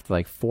just have to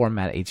like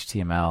format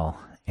HTML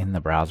in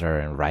the browser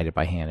and write it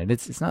by hand. And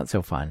it's not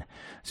so fun.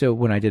 So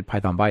when I did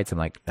Python Bytes, I'm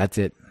like, that's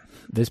it.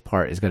 This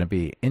part is going to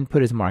be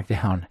input as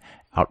Markdown,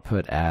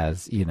 output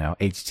as,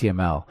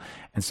 HTML.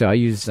 And so I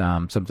use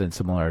something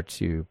similar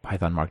to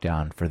Python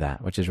Markdown for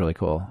that, which is really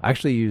cool. I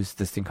actually use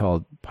this thing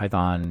called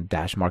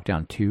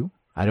Python-Markdown 2.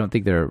 I don't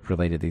think they're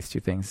related, these two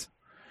things.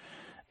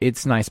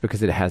 It's nice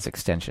because it has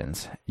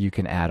extensions. You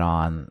can add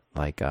on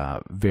like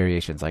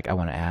variations, like I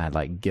want to add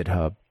like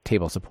GitHub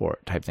table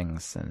support type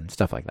things and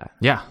stuff like that.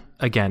 Yeah.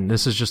 Again,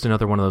 this is just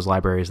another one of those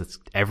libraries that's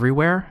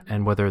everywhere.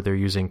 And whether they're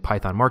using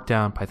Python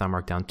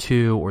Markdown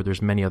 2, or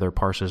there's many other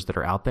parsers that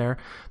are out there,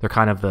 they're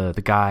kind of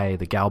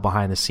the gal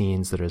behind the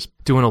scenes that is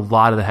doing a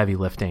lot of the heavy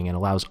lifting and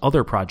allows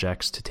other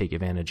projects to take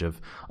advantage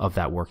of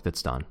that work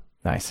that's done.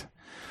 Nice.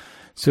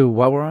 So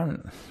while we're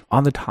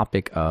on the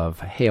topic of,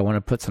 hey, I want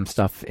to put some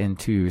stuff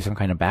into some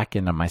kind of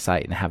backend on my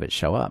site and have it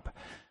show up,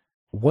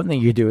 one thing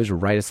you do is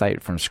write a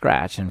site from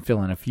scratch and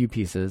fill in a few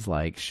pieces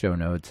like show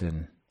notes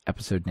and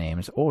episode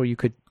names, or you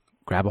could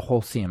grab a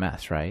whole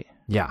CMS, right?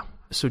 Yeah.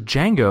 So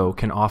Django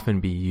can often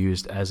be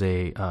used as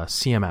a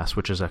CMS,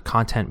 which is a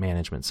content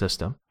management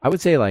system. I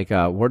would say like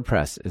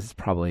WordPress is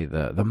probably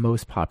the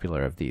most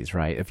popular of these,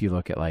 right? If you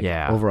look at like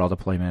overall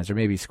deployments, or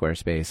maybe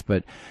Squarespace,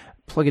 but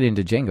plug it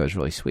into Django is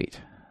really sweet.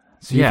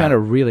 So you found a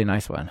really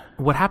nice one.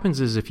 What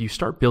happens is if you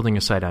start building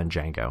a site on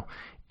Django,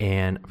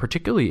 and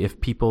particularly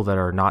if people that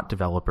are not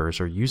developers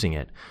are using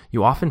it,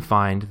 you often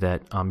find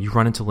that you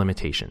run into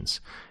limitations.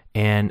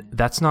 And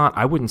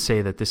I wouldn't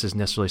say that this is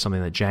necessarily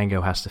something that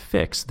Django has to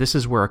fix. This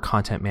is where a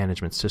content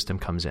management system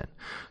comes in.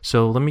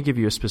 So let me give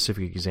you a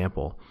specific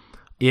example.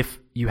 If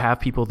you have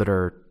people that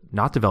are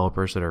not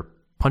developers that are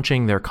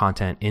punching their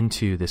content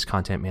into this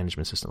content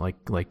management system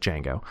like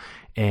Django,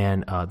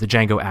 and the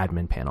Django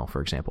admin panel,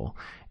 for example,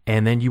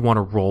 and then you want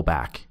to roll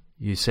back.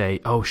 You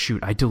say, oh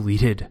shoot, I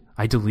deleted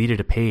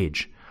a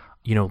page.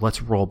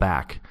 Let's roll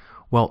back.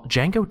 Well,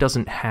 Django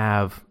doesn't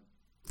have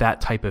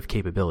that type of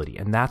capability,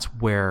 and that's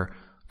where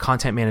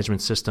content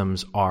management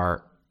systems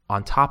are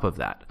on top of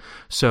that.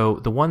 So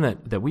the one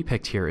that we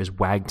picked here is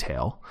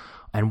Wagtail.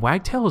 And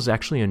Wagtail is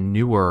actually a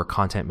newer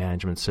content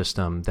management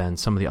system than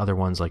some of the other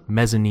ones like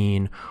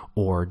Mezzanine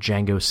or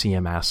Django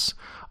CMS.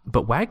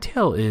 But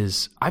Wagtail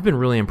I've been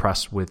really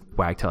impressed with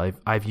Wagtail.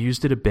 I've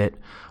used it a bit,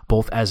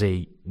 both as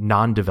a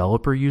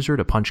non-developer user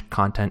to punch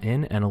content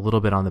in and a little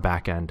bit on the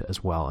back end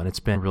as well. And it's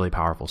been really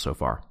powerful so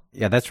far.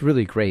 Yeah, that's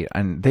really great.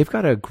 And they've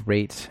got a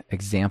great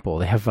example.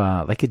 They have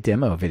like a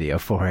demo video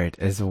for it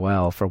as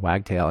well for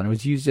Wagtail. And it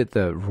was used at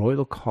the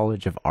Royal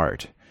College of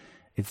Art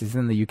It's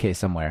in the UK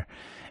somewhere.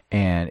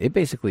 And it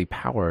basically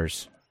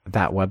powers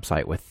that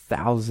website with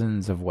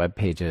thousands of web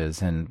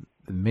pages and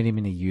many,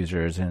 many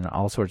users and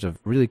all sorts of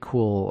really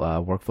cool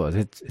workflows.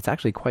 It's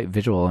actually quite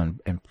visual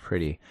and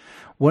pretty.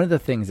 One of the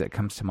things that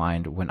comes to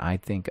mind when I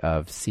think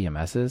of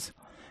CMSs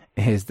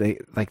is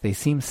they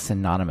seem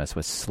synonymous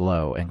with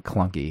slow and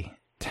clunky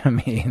to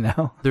me,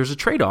 There's a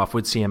trade-off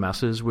with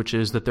CMSs, which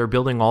is that they're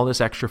building all this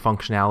extra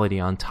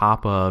functionality on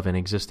top of an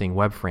existing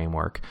web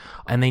framework,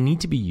 and they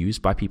need to be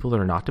used by people that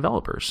are not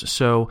developers.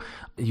 So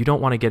you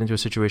don't want to get into a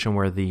situation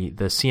where the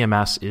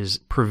CMS is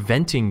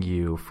preventing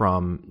you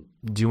from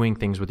doing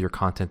things with your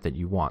content that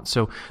you want.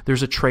 So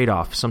there's a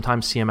trade-off.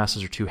 Sometimes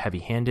CMSs are too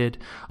heavy-handed.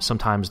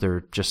 Sometimes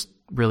they're just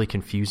really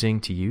confusing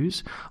to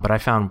use. But I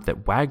found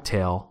that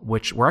Wagtail,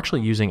 which we're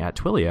actually using at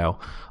Twilio,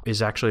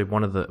 is actually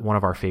one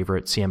of our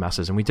favorite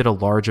CMSs. And we did a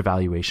large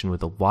evaluation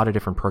with a lot of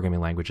different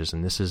programming languages.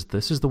 And this is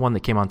the one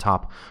that came on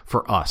top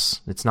for us.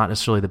 It's not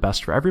necessarily the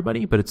best for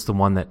everybody, but it's the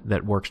one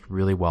that works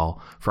really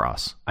well for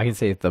us. I can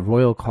say the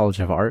Royal College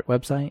of Art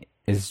website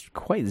is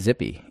quite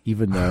zippy,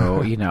 even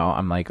though,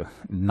 I'm like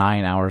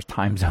 9 hours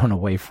time zone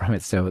away from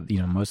it. So,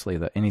 mostly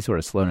any sort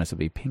of slowness would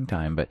be ping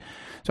time. But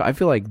so I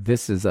feel like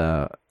this is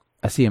a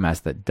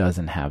CMS that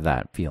doesn't have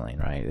that feeling,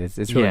 right? It's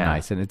really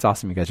nice. And it's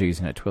awesome you guys are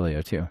using it at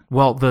Twilio too.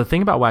 Well, the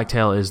thing about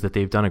Wagtail is that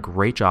they've done a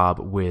great job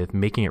with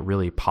making it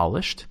really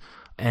polished.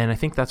 And I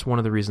think that's one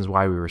of the reasons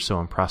why we were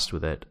so impressed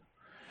with it.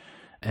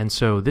 And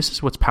so this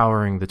is what's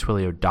powering the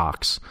Twilio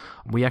docs.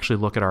 We actually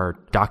look at our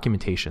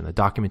documentation, the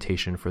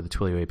documentation for the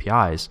Twilio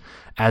APIs,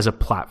 as a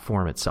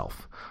platform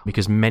itself,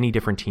 because many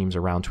different teams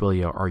around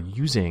Twilio are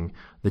using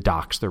the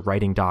docs. They're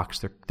writing docs.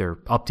 They're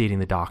updating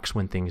the docs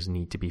when things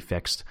need to be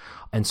fixed.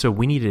 And so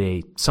we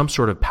needed some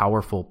sort of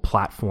powerful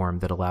platform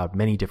that allowed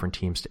many different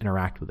teams to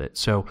interact with it.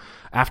 So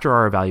after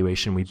our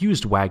evaluation, we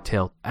used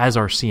Wagtail as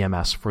our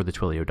CMS for the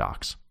Twilio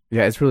docs.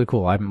 Yeah, it's really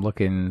cool. I'm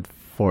looking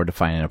forward to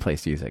finding a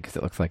place to use it because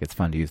it looks like it's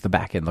fun to use. The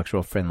backend looks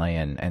real friendly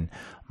and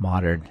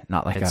modern,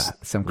 not like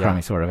some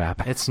crummy sort of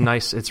app. It's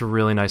nice. It's a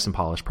really nice and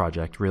polished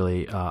project.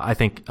 Really, I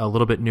think a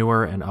little bit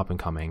newer and up and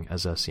coming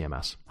as a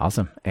CMS.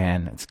 Awesome.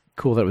 And it's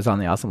cool that it was on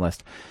the awesome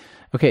list.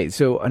 Okay,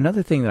 so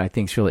another thing that I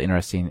think is really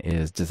interesting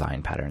is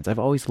design patterns. I've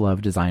always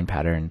loved design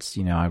patterns.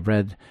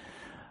 I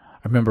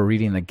remember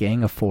reading the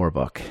Gang of Four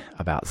book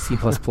about C++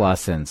 and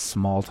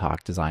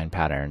Smalltalk design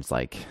patterns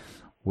like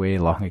way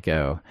long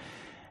ago.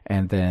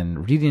 And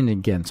then reading it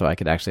again so I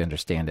could actually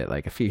understand it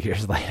like a few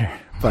years later.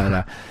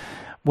 But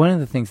one of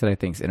the things that I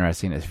think is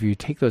interesting is if you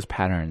take those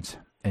patterns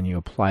and you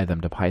apply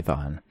them to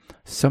Python,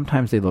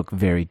 sometimes they look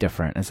very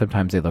different and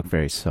sometimes they look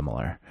very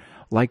similar.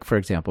 Like, for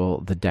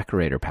example, the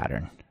decorator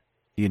pattern.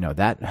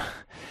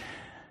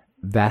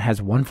 That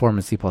has one form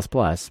in C++,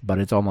 but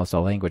it's almost a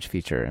language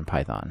feature in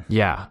Python.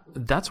 Yeah,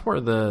 that's where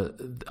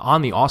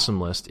on the awesome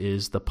list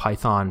is the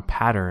Python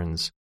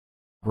patterns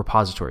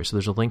repository. So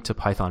there's a link to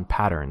Python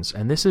patterns,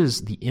 and this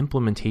is the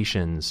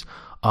implementations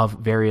of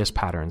various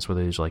patterns,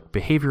 whether there's like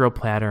behavioral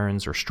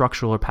patterns or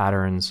structural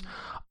patterns,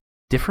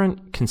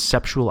 different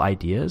conceptual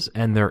ideas,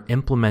 and they're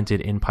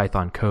implemented in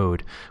Python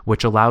code,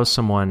 which allows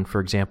someone,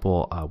 for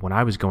example, when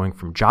I was going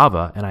from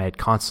Java and I had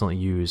constantly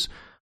used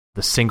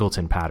the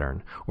singleton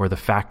pattern or the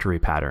factory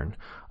pattern,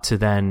 to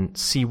then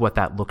see what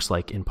that looks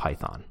like in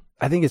Python.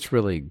 I think it's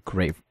really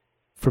great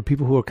for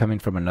people who are coming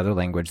from another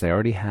language. They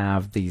already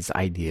have these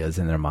ideas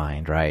in their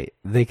mind, right?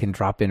 They can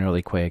drop in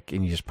really quick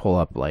and you just pull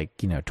up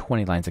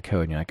 20 lines of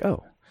code and you're like,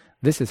 oh,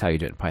 this is how you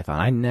do it in Python.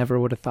 I never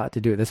would have thought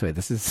to do it this way.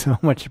 This is so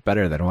much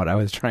better than what I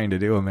was trying to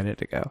do a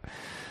minute ago.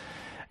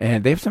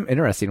 And they have some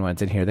interesting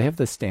ones in here. They have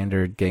the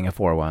standard Gang of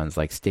Four ones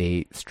like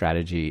state,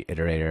 strategy,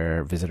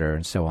 iterator, visitor,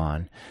 and so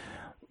on.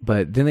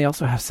 But then they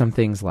also have some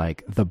things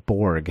like the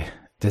Borg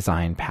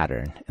design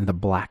pattern and the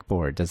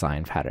Blackboard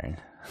design pattern.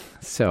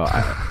 So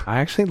I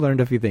actually learned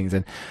a few things,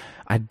 and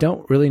I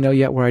don't really know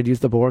yet where I'd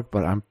use the Borg,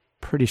 but I'm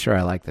pretty sure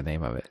I like the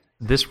name of it.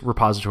 This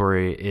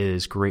repository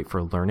is great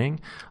for learning.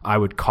 I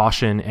would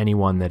caution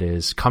anyone that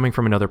is coming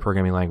from another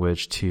programming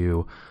language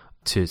to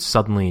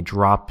suddenly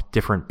drop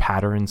different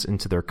patterns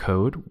into their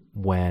code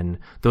when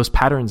those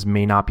patterns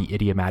may not be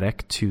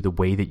idiomatic to the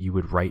way that you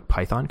would write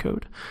Python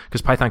code.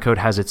 Because Python code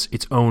has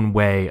its own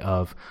way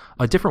of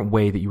a different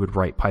way that you would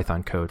write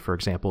Python code. For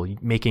example,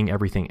 making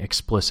everything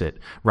explicit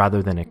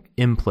rather than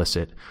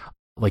implicit,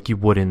 like you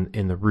would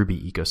in the Ruby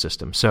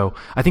ecosystem. So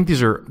I think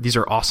these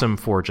are awesome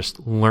for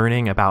just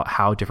learning about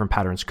how different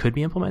patterns could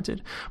be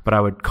implemented. But I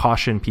would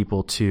caution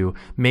people to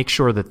make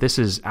sure that this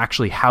is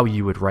actually how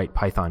you would write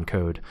Python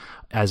code,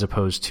 as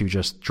opposed to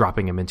just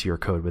dropping them into your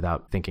code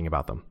without thinking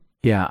about them.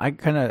 Yeah, I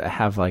kind of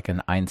have like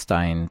an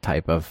Einstein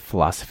type of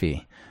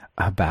philosophy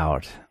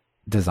about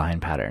design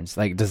patterns.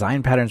 Like,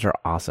 design patterns are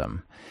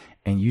awesome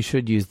and you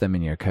should use them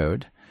in your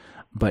code,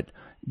 but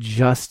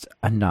just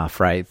enough,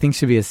 right? Things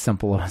should be as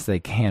simple as they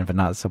can, but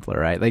not simpler,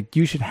 right? Like,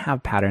 you should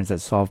have patterns that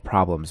solve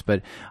problems.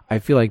 But I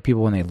feel like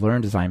people, when they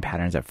learn design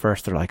patterns at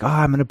first, they're like, oh,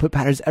 I'm going to put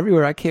patterns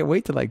everywhere. I can't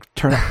wait to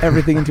turn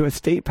everything into a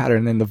state pattern.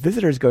 And then the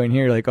visitors go in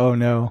here like, oh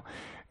no,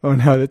 oh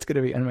no, that's going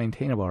to be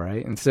unmaintainable,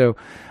 right? And so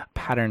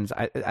patterns,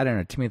 I don't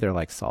know, to me, they're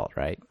like salt,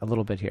 right? A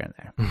little bit here and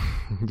there.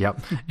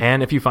 Yep.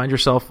 And if you find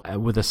yourself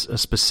with a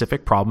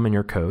specific problem in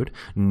your code,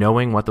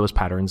 knowing what those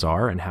patterns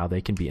are and how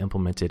they can be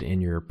implemented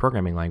in your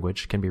programming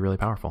language can be really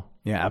powerful.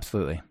 Yeah,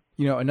 absolutely.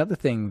 Another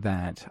thing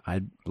that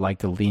I'd like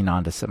to lean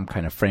onto some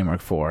kind of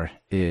framework for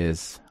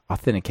is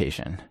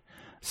authentication,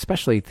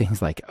 especially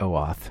things like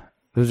OAuth.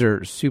 Those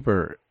are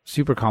super,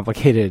 super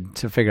complicated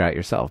to figure out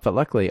yourself. But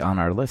luckily on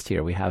our list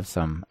here, we have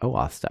some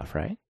OAuth stuff,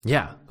 right?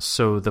 Yeah.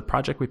 So the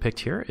project we picked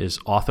here is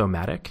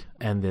Authomatic.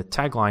 And the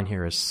tagline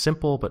here is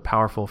simple but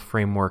powerful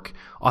framework,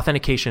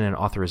 authentication and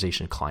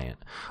authorization client.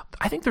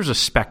 I think there's a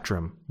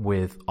spectrum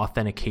with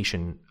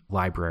authentication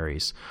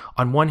libraries.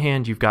 On one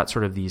hand, you've got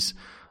sort of these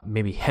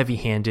maybe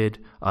heavy-handed.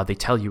 They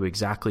tell you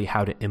exactly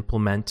how to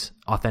implement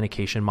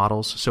authentication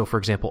models. So for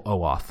example,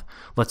 OAuth.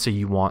 Let's say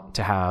you want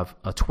to have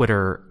a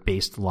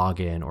Twitter-based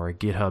login or a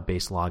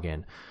GitHub-based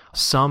login.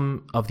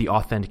 Some of the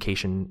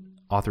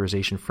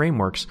authorization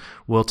frameworks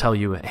will tell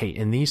you, hey,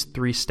 in these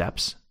 3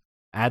 steps,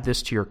 add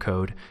this to your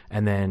code,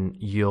 and then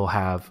you'll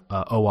have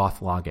OAuth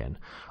login.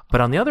 But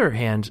on the other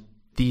hand,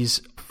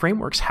 these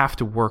frameworks have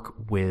to work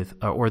with,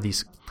 or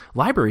these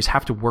libraries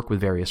have to work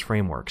with various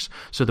frameworks.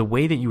 So the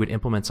way that you would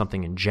implement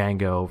something in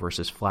Django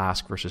versus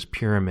Flask versus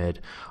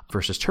Pyramid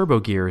versus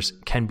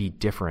TurboGears can be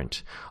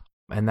different.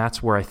 And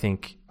that's where I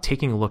think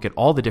taking a look at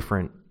all the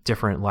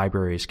different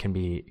libraries can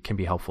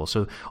be helpful.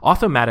 So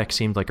Authomatic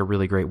seemed like a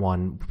really great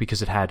one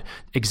because it had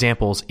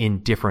examples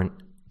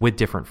with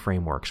different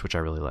frameworks, which I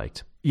really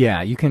liked.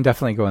 Yeah, you can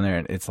definitely go in there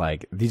and it's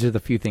like, these are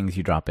the few things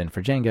you drop in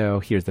for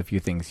Django. Here's the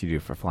few things you do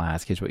for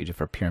Flask. Here's what you do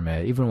for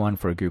Pyramid, even one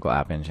for Google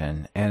App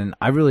Engine. And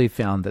I really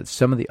found that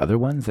some of the other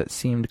ones that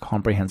seemed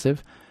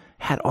comprehensive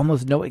had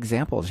almost no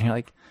examples. And you're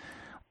like,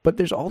 but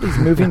there's all these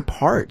moving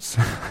parts.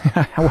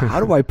 How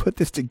do I put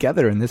this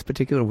together in this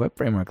particular web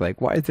framework? Like,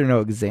 why is there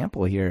no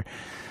example here?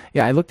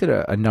 Yeah, I looked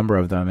at a number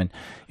of them, and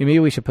maybe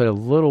we should put a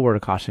little word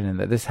of caution in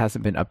that this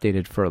hasn't been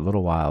updated for a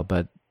little while,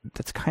 but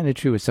that's kind of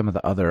true with some of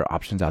the other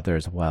options out there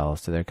as well.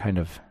 So they're kind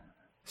of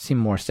seem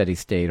more steady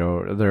state,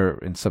 or they're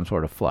in some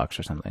sort of flux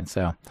or something.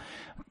 So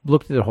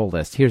looked at the whole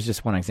list. Here's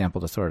just one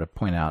example to sort of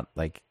point out,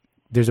 like,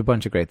 there's a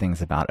bunch of great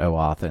things about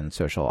OAuth and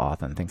social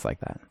auth and things like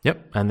that.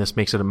 Yep. And this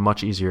makes it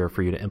much easier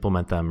for you to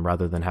implement them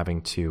rather than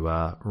having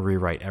to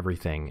rewrite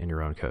everything in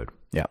your own code.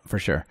 Yeah, for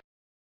sure.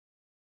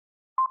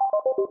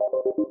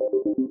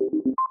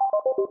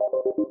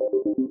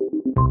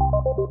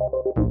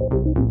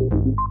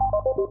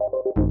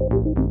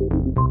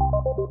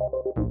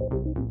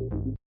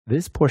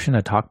 This portion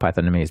of Talk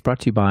Python to Me is brought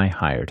to you by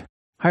Hired.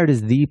 Hired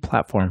is the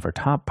platform for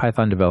top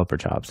Python developer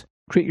jobs.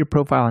 Create your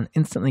profile and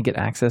instantly get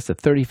access to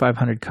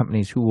 3,500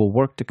 companies who will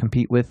work to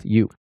compete with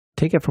you.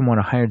 Take it from one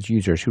of Hired's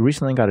users who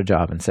recently got a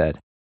job and said,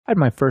 I had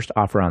my first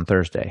offer on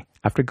Thursday,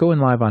 after going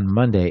live on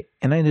Monday,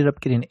 and I ended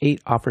up getting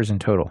 8 offers in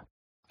total.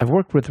 I've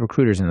worked with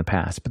recruiters in the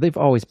past, but they've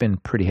always been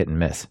pretty hit and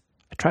miss.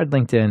 I tried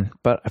LinkedIn,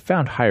 but I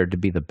found Hired to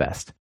be the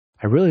best.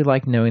 I really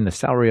like knowing the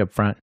salary up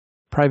front.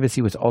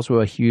 Privacy was also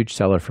a huge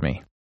seller for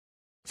me.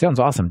 Sounds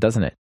awesome,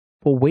 doesn't it?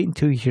 Well, wait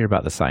until you hear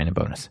about the sign-in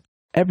bonus.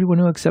 Everyone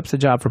who accepts a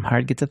job from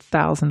Hired gets a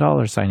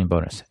 $1,000 sign-in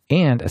bonus.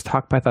 And as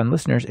TalkPython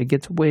listeners, it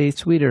gets way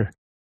sweeter.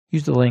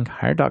 Use the link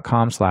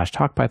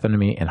hired.com/TalkPython to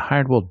me and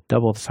Hired will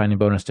double the sign-in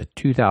bonus to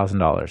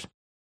 $2,000.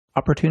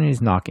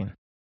 Opportunities knocking.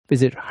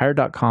 Visit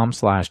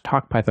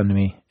hired.com/TalkPython to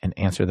me and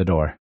answer the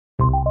door.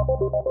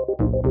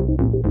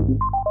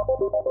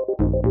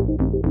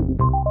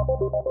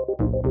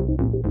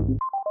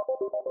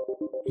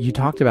 You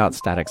talked about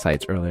static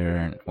sites earlier,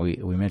 and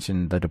we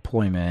mentioned the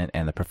deployment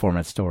and the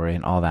performance story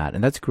and all that,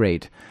 and that's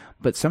great.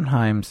 But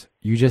sometimes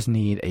you just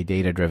need a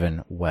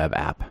data-driven web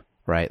app,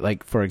 right?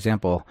 Like, for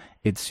example,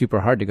 it's super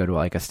hard to go to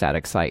like a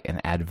static site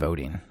and add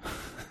voting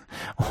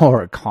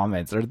or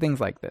comments or things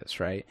like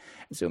this, right?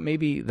 So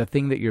maybe the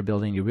thing that you're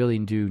building, you really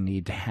do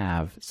need to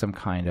have some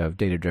kind of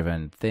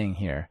data-driven thing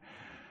here.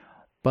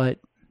 But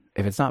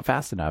if it's not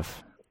fast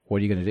enough, what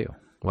are you going to do?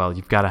 Well,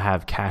 you've got to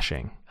have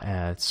caching.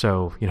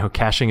 So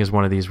caching is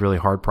one of these really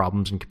hard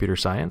problems in computer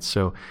science.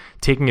 So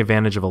taking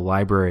advantage of a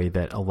library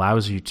that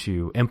allows you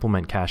to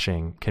implement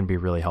caching can be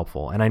really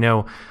helpful. And I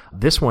know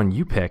this one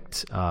you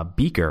picked,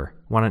 Beaker.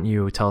 Why don't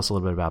you tell us a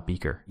little bit about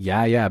Beaker?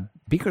 Yeah.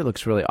 Beaker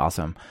looks really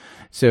awesome.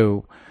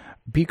 So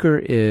Beaker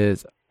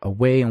is a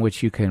way in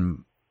which you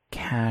can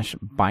cache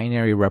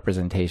binary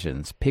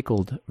representations,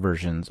 pickled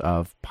versions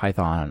of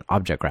Python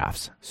object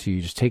graphs. So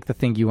you just take the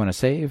thing you want to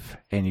save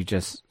and you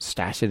just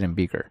stash it in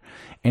Beaker.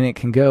 And it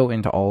can go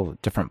into all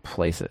different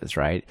places,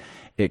 right?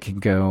 It can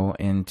go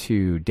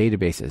into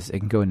databases. It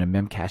can go into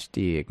memcached.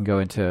 It can go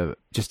into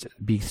just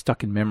be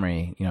stuck in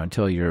memory,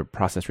 until your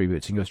process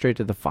reboots. You can go straight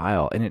to the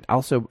file. And it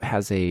also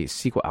has a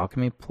SQL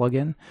Alchemy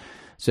plugin.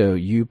 So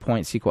you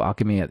point SQL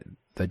Alchemy at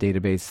the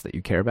database that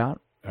you care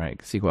about. All right,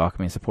 SQL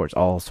Alchemy supports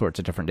all sorts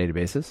of different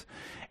databases,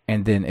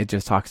 and then it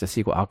just talks to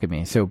SQL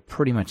Alchemy. So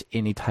pretty much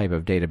any type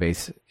of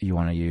database you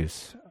want to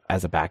use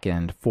as a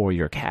backend for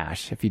your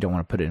cache, if you don't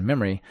want to put it in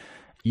memory,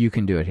 you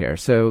can do it here.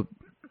 So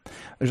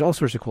There's all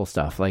sorts of cool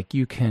stuff. Like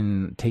you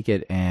can take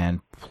it and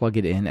plug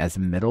it in as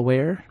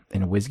middleware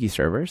in WSGI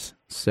servers.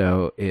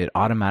 So it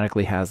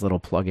automatically has little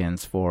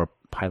plugins for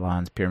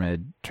pylons,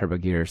 pyramid, turbo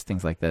gears,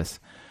 things like this.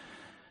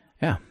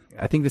 Yeah,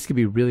 I think this could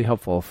be really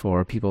helpful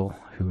for people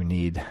who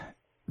need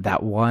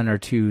that one or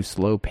two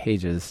slow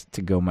pages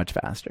to go much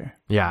faster.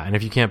 Yeah, and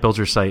if you can't build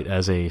your site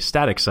as a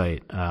static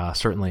site,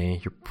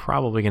 certainly you're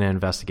probably going to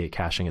investigate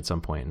caching at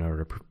some point in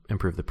order to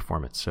improve the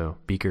performance. So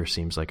Beaker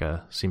seems like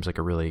a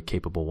really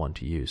capable one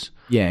to use.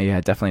 Yeah,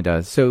 it definitely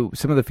does. So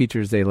some of the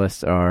features they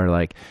list are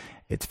like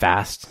it's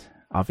fast.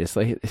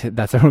 Obviously,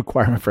 that's a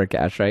requirement for a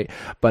cache, right?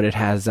 But it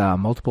has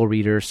multiple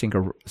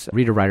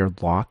reader-writer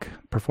lock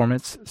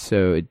performance,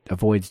 so it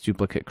avoids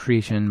duplicate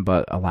creation,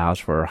 but allows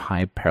for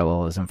high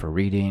parallelism for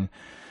reading.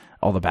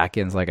 All the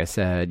backends, like I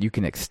said, you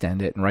can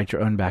extend it and write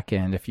your own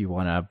backend if you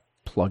want to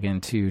plug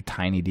into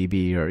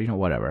TinyDB or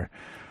whatever.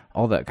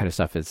 All that kind of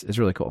stuff is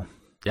really cool.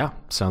 Yeah,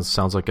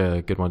 sounds like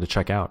a good one to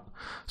check out.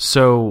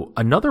 So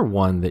another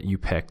one that you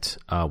picked,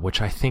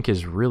 which I think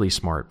is really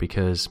smart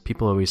because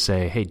people always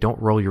say, hey, don't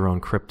roll your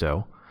own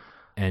crypto.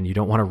 And you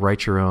don't want to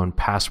write your own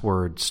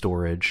password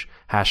storage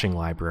hashing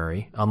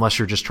library unless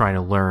you're just trying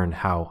to learn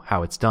how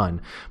it's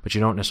done. But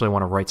you don't necessarily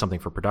want to write something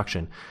for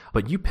production.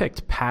 But you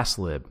picked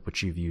Passlib,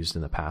 which you've used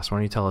in the past. Why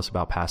don't you tell us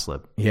about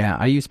Passlib? Yeah,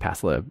 I use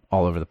Passlib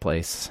all over the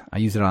place. I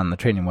use it on the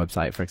training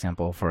website, for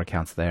example, for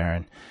accounts there.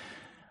 And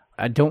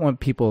I don't want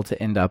people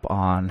to end up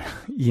on,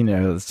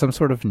 some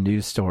sort of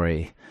news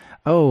story.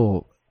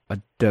 Oh,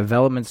 a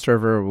development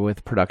server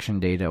with production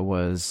data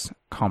was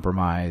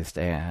compromised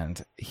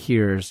and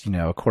here's,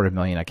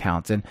 250,000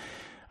 accounts. And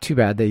too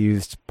bad they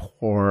used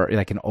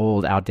an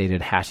old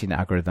outdated hashing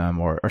algorithm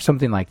or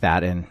something like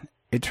that. And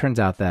it turns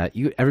out that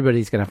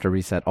everybody's going to have to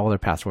reset all their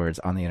passwords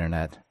on the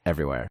internet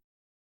everywhere.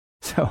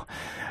 So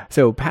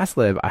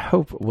Passlib, I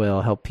hope,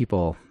 will help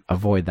people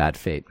avoid that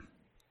fate.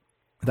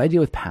 The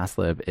idea with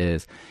Passlib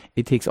is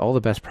it takes all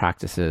the best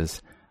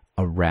practices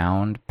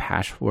around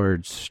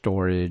password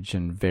storage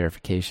and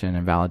verification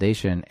and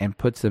validation and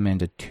puts them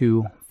into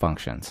two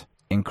functions: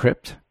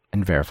 encrypt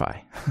and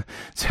verify.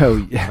 So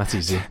that's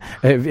easy.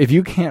 If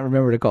you can't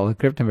remember to call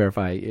encrypt and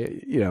verify,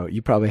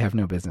 you probably have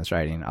no business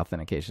writing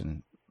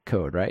authentication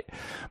code, right?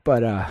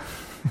 But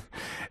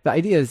the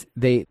idea is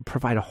they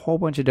provide a whole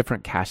bunch of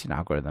different hashing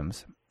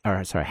algorithms,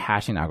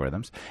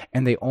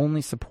 and they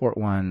only support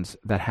ones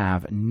that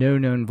have no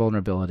known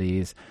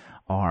vulnerabilities,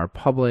 are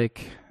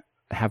public,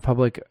 have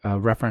public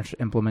reference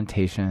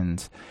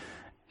implementations,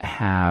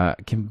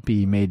 can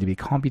be made to be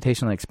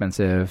computationally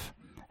expensive,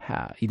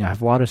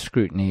 have a lot of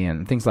scrutiny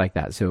and things like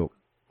that. So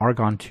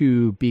Argon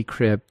 2,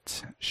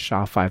 bcrypt,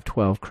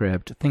 SHA-512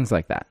 crypt, things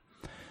like that.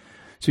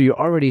 So you're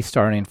already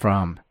starting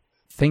from,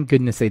 thank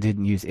goodness they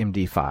didn't use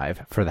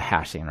MD5 for the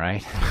hashing,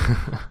 right?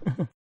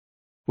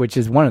 Which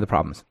is one of the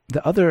problems.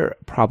 The other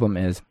problem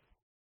is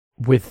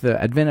with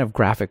the advent of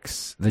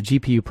graphics, the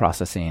GPU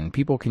processing,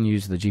 people can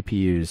use the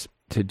GPUs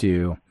to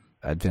do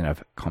advent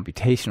of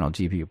computational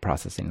GPU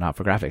processing, not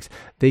for graphics.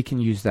 They can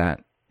use the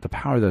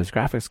power of those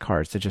graphics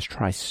cards to just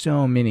try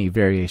so many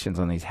variations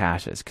on these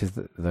hashes because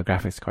the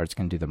graphics cards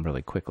can do them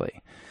really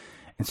quickly.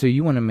 And so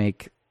you want to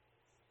make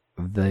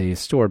the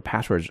stored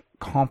passwords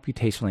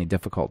computationally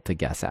difficult to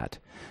guess at.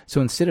 So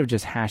instead of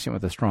just hashing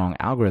with a strong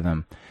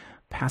algorithm,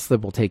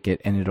 Passlib will take it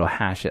and it'll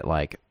hash it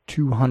like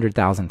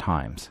 200,000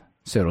 times.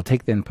 So it'll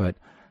take the input,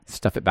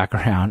 stuff it back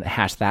around,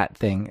 hash that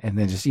thing, and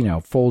then just,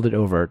 fold it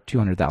over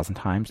 200,000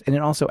 times. And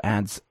it also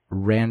adds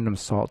random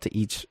salt to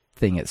each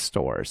thing it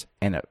stores.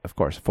 And it, of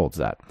course, folds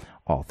that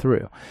all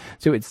through.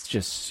 So it's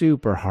just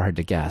super hard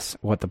to guess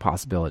what the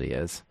possibility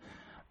is.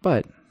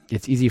 But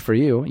it's easy for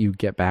you. You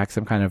get back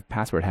some kind of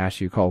password hash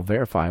you call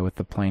verify with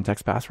the plain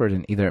text password,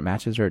 and either it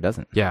matches or it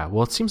doesn't. Yeah,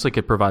 well, it seems like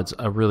it provides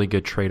a really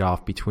good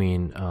trade-off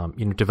between,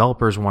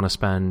 developers want to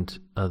spend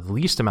the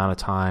least amount of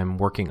time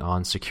working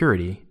on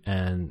security,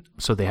 and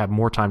so they have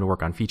more time to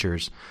work on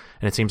features.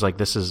 And it seems like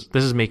this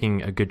is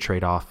making a good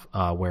trade-off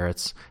where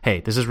it's, hey,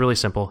 this is really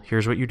simple.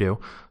 Here's what you do.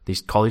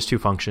 Call these two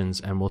functions,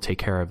 and we'll take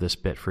care of this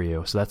bit for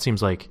you. So that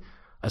seems like,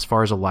 as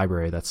far as a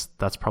library, that's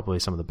probably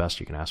some of the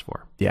best you can ask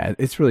for. Yeah,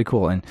 it's really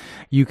cool. And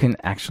you can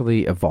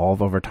actually evolve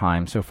over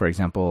time. So, for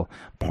example,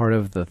 part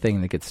of the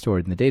thing that gets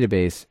stored in the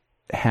database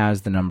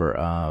has the number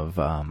of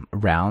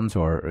rounds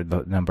or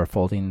the number of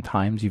folding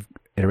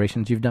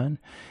iterations you've done.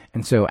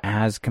 And so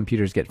as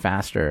computers get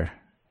faster,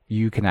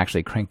 you can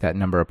actually crank that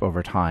number up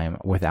over time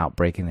without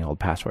breaking the old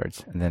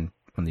passwords. And then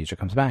when the user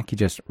comes back, you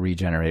just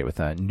regenerate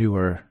with a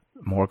newer,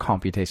 more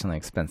computationally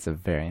expensive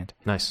variant.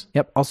 Nice.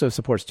 Yep. Also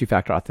supports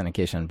two-factor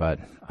authentication, but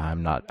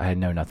I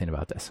know nothing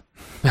about this.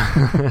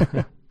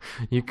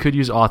 You could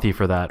use Authy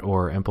for that,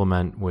 or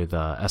implement with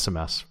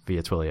SMS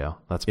via Twilio.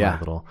 That's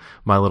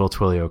my little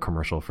Twilio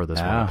commercial for this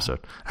one episode.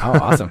 Oh,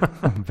 awesome.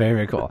 Very,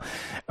 very cool.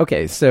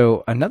 Okay.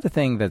 So another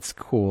thing that's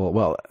cool,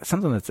 well,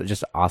 something that's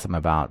just awesome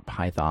about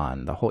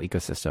Python, the whole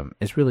ecosystem,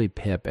 is really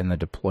pip and the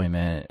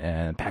deployment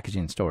and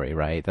packaging story,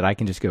 right? That I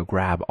can just go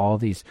grab all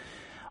these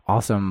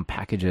awesome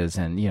packages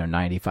and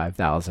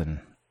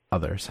 95,000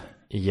 others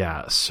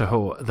Yeah,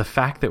 so the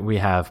fact that we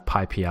have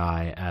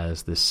PyPI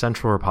as the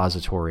central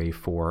repository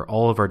for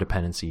all of our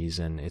dependencies,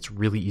 and it's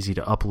really easy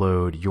to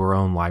upload your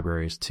own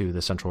libraries to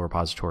the central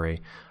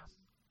repository,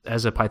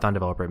 as a Python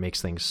developer, it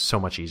makes things so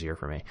much easier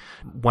for me.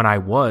 When I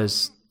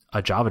was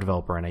a Java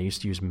developer and I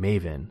used to use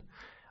Maven,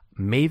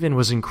 Maven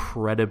was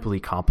incredibly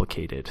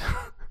complicated.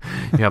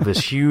 You have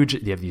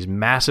these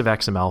massive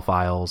XML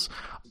files.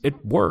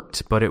 It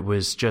worked, but it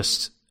was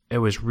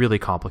really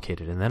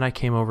complicated. And then I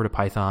came over to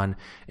Python,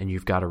 and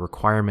you've got a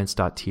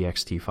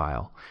requirements.txt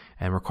file.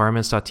 And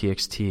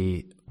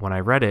requirements.txt, when I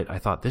read it, I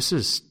thought, this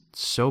is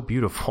so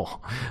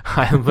beautiful.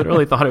 I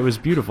literally thought it was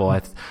beautiful.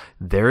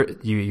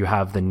 You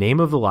have the name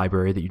of the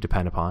library that you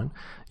depend upon.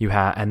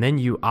 And then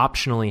you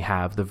optionally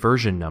have the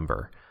version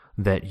number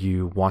that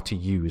you want to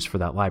use for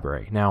that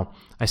library. Now,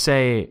 I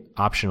say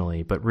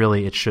optionally, but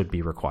really it should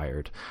be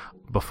required.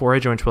 Before I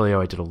joined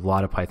Twilio, I did a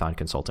lot of Python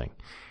consulting,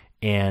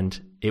 and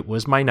it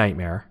was my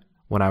nightmare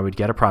when I would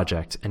get a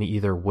project and it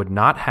either would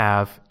not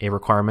have a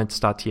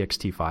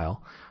requirements.txt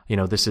file.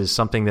 This is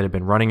something that had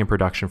been running in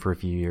production for a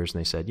few years, and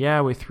they said,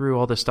 yeah, we threw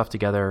all this stuff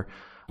together.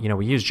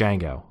 We use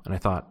Django. And I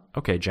thought,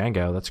 okay,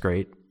 Django, that's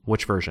great.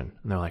 Which version?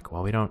 And they're like,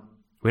 well, we don't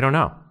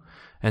know.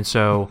 And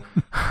so,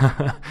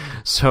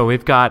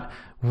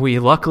 we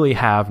luckily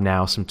have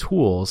now some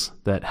tools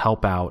that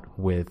help out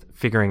with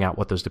figuring out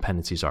what those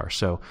dependencies are.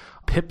 So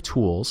pip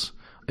tools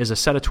is a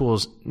set of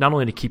tools not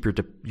only to keep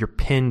your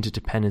pinned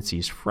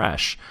dependencies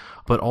fresh,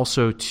 but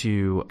also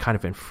to kind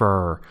of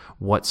infer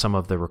what some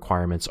of the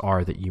requirements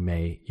are that you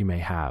may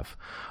have.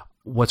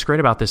 What's great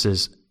about this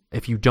is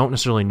if you don't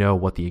necessarily know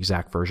what the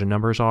exact version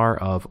numbers are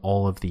of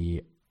all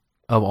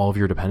of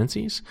your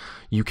dependencies,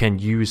 you can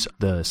use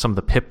some of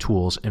the pip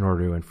tools in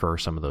order to infer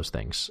some of those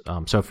things.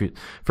 So if you,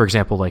 for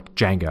example, like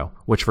Django,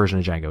 which version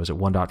of Django? Is it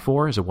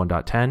 1.4? Is it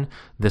 1.10?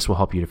 This will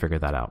help you to figure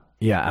that out.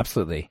 Yeah,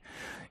 absolutely.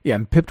 Yeah,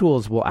 and pip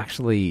tools will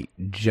actually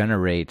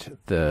generate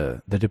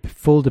the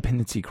full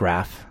dependency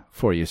graph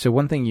for you. So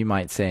one thing you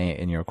might say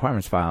in your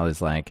requirements file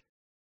is like,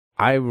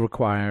 I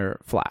require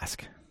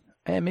Flask.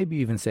 And maybe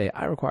even say,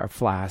 I require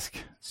Flask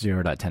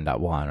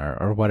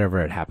 0.10.1 or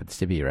whatever it happens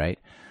to be, right?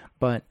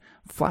 But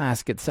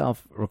Flask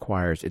itself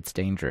requires It's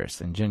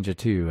Dangerous and Jinja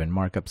 2 and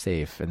Markup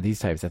Safe and these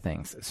types of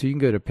things. So you can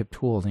go to pip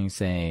tools and you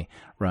say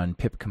run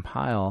pip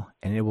compile,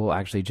 and it will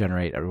actually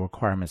generate a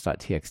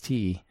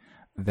requirements.txt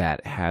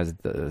that has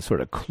the sort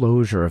of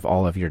closure of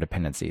all of your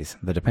dependencies,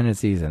 the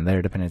dependencies and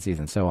their dependencies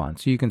and so on.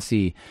 So you can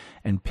see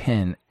and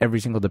pin every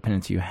single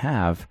dependency you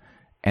have.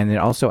 And it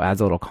also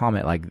adds a little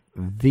comment like,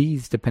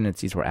 these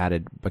dependencies were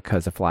added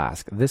because of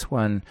Flask. This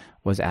one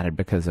was added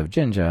because of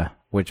Jinja,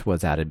 which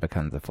was added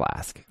because of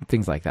Flask.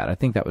 Things like that. I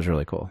think that was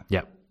really cool.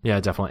 Yeah,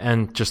 definitely.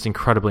 And just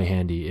incredibly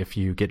handy if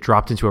you get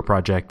dropped into a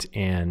project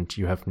and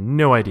you have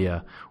no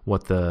idea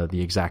what the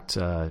exact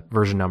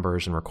version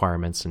numbers and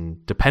requirements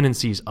and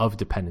dependencies of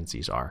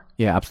dependencies are.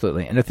 Yeah,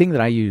 absolutely. And the thing that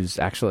I use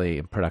actually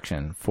in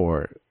production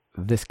for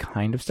this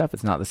kind of stuff,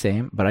 it's not the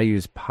same, but I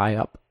use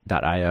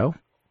pyup.io.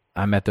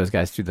 I met those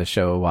guys through the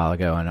show a while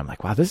ago, and I'm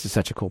like, wow, this is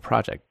such a cool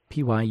project,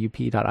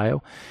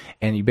 pyup.io.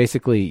 And you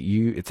basically,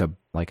 it's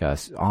like a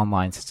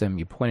online system.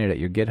 You point it at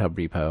your GitHub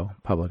repo,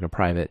 public or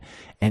private,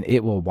 and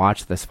it will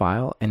watch this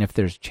file. And if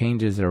there's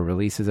changes or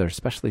releases, or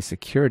especially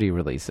security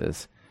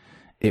releases,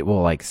 it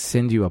will like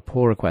send you a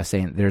pull request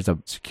saying there's a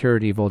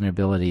security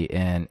vulnerability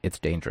and It's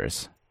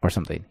Dangerous or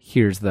something.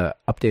 Here's the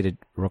updated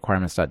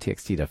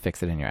requirements.txt to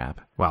fix it in your app.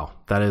 Wow,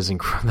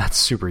 that's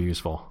super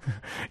useful.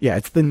 Yeah,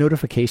 it's the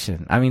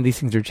notification. I mean, these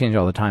things are changing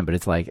all the time, but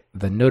it's like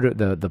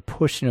the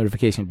push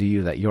notification to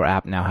you that your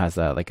app now has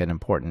like an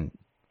important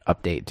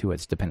update to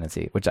its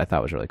dependency, which I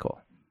thought was really cool.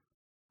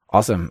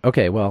 Awesome.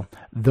 Okay, well,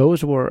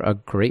 those were a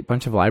great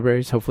bunch of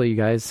libraries. Hopefully you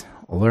guys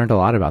learned a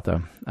lot about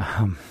them.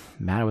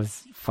 Matt, it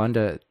was fun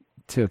to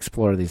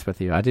explore these with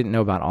you. I didn't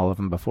know about all of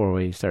them before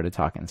we started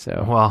talking.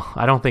 So, well,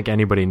 I don't think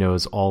anybody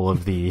knows all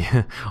of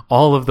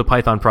the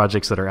Python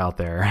projects that are out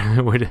there.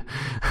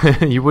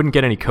 You wouldn't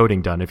get any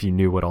coding done if you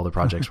knew what all the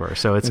projects were.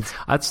 So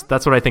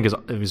that's what I think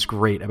is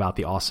great about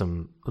the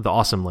awesome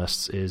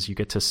lists is you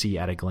get to see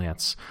at a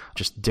glance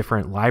just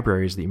different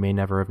libraries that you may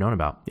never have known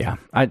about. Yeah,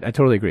 I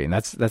totally agree, and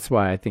that's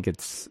why I think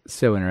it's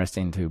so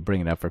interesting to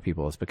bring it up for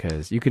people, is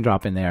because you can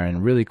drop in there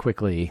and really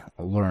quickly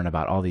learn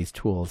about all these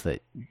tools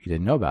that you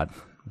didn't know about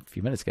a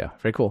few minutes ago.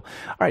 Very cool.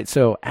 All right.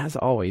 So as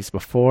always,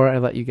 before I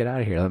let you get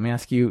out of here, let me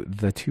ask you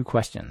the two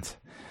questions.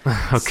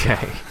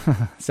 Okay.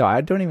 So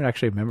I don't even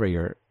actually remember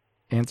your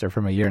answer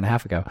from a year and a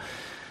half ago.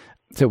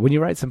 So when you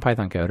write some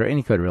Python code or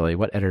any code really,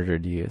 what editor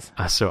do you use?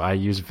 So I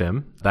use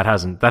Vim. That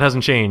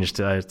hasn't changed.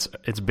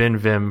 It's been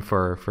Vim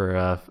for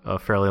a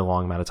fairly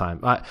long amount of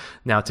time.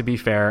 Now, to be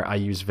fair, I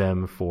use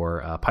Vim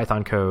for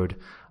Python code.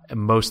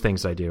 Most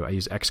things I do. I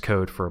use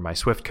Xcode for my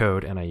Swift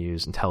code, and I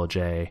use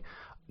IntelliJ,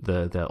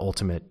 the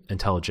ultimate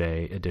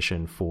IntelliJ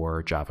edition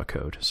for Java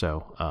code.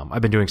 So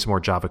I've been doing some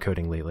more Java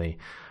coding lately.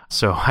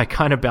 So I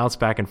kind of bounce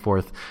back and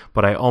forth,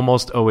 but I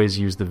almost always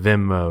use the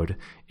Vim mode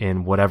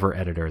in whatever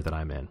editor that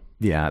I'm in.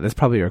 Yeah, that's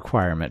probably a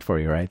requirement for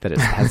you, right? That it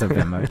has a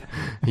Vim mode.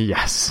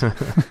 Yes.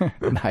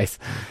 Nice.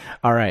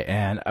 All right,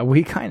 and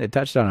we kind of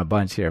touched on a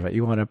bunch here, but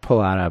you want to pull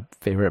out a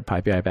favorite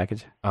PyPI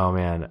package? Oh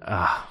man,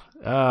 I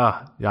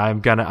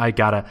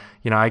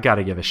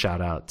gotta give a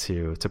shout out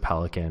to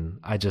Pelican.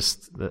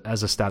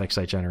 As a static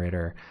site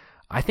generator,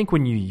 I think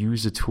when you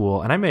use a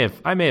tool, and I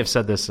may have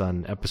said this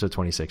on episode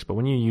 26, but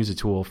when you use a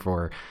tool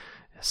for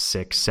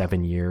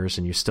 6-7 years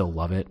and you still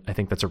love it, I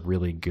think that's a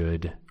really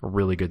good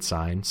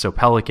sign. So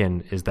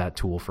Pelican is that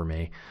tool for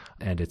me,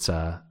 and it's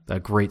a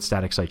great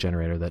static site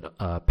generator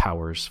that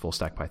powers full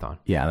stack Python.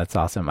 Yeah, that's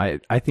awesome.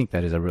 I think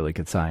that is a really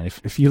good sign.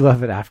 If you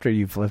love it after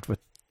you've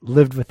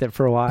lived with it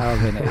for a while,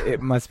 then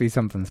it must be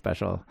something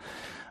special.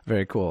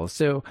 Very cool.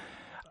 So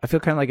I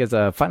feel kind of like as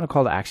a final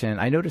call to action,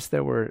 I noticed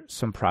there were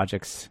some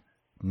projects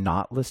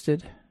not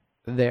listed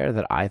there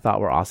that I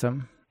thought were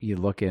awesome. You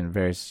look in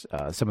various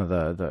some of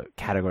the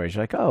categories,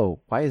 you're like,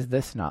 oh, why is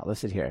this not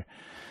listed here?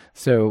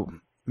 So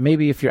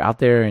maybe if you're out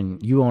there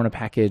and you own a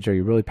package or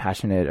you're really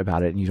passionate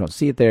about it and you don't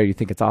see it there, you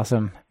think it's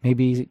awesome,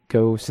 maybe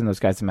go send those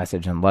guys a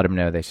message and let them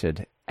know they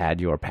should add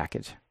your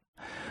package.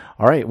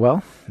 All right,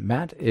 well,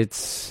 Matt,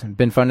 it's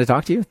been fun to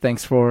talk to you.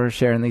 Thanks for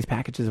sharing these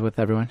packages with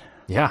everyone.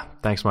 Yeah,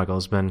 thanks, Michael.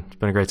 It's been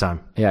a great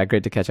time. Yeah,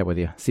 great to catch up with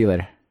you. See you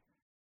later.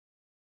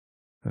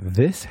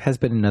 This has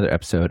been another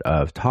episode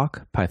of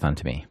Talk Python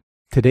to Me.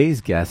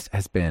 Today's guest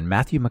has been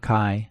Matthew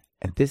Mackay,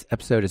 and this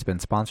episode has been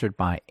sponsored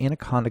by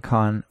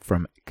AnacondaCon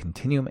from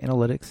Continuum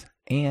Analytics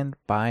and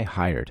by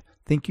Hired.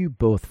 Thank you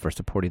both for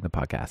supporting the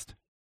podcast.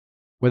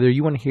 Whether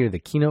you want to hear the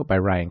keynote by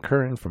Ryan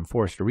Curran from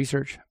Forrester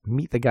Research,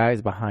 meet the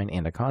guys behind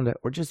Anaconda,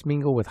 or just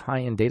mingle with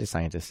high-end data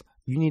scientists,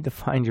 you need to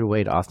find your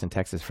way to Austin,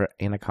 Texas for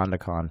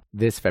AnacondaCon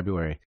this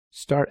February.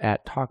 Start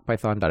at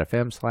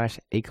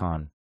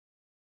talkpython.fm/acon.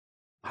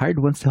 Hired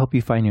wants to help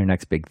you find your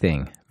next big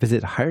thing.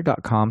 Visit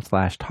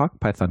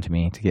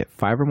hired.com/talkpython to get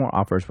 5 or more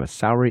offers with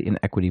salary and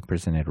equity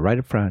presented right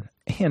up front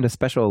and a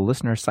special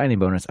listener signing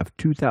bonus of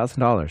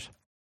 $2,000.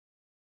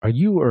 Are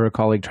you or a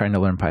colleague trying to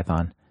learn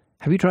Python?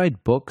 Have you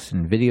tried books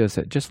and videos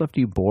that just left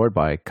you bored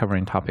by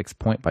covering topics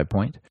point by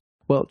point?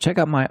 Well, check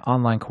out my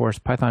online course,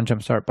 Python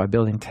Jumpstart by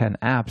Building 10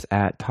 Apps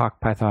at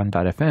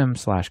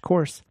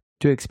talkpython.fm/course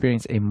to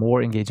experience a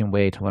more engaging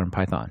way to learn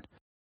Python.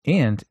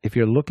 And if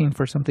you're looking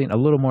for something a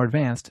little more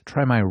advanced,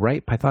 try my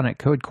Write Pythonic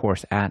Code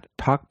course at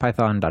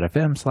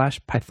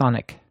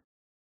talkpython.fm/Pythonic.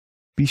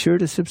 Be sure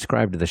to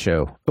subscribe to the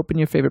show. Open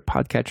your favorite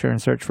podcatcher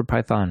and search for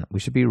Python. We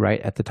should be right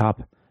at the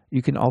top.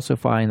 You can also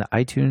find the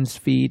iTunes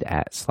feed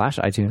at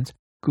 /iTunes,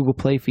 Google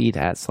Play feed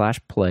at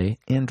 /Play,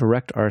 and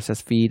direct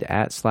RSS feed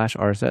at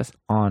 /RSS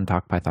on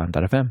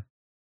talkpython.fm.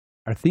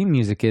 Our theme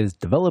music is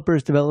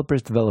Developers,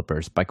 Developers,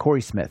 Developers by Corey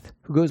Smith,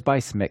 who goes by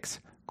Smix.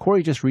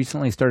 Corey just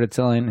recently started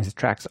selling his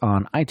tracks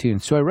on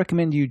iTunes, so I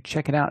recommend you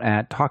check it out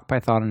at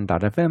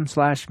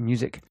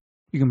talkpython.fm/music.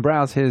 You can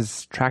browse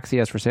his tracks he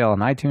has for sale on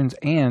iTunes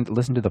and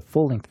listen to the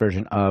full-length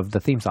version of the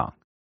theme song.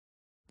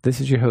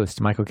 This is your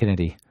host, Michael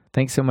Kennedy.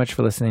 Thanks so much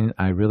for listening.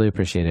 I really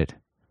appreciate it.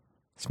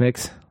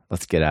 Smix,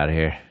 let's get out of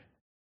here.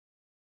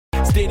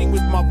 Stating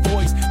with my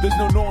voice, there's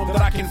no norm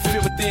that I can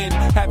fit within.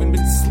 Haven't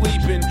been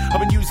sleeping, I've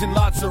been using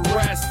lots of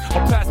rest.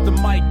 I'll pass the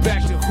mic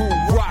back to who?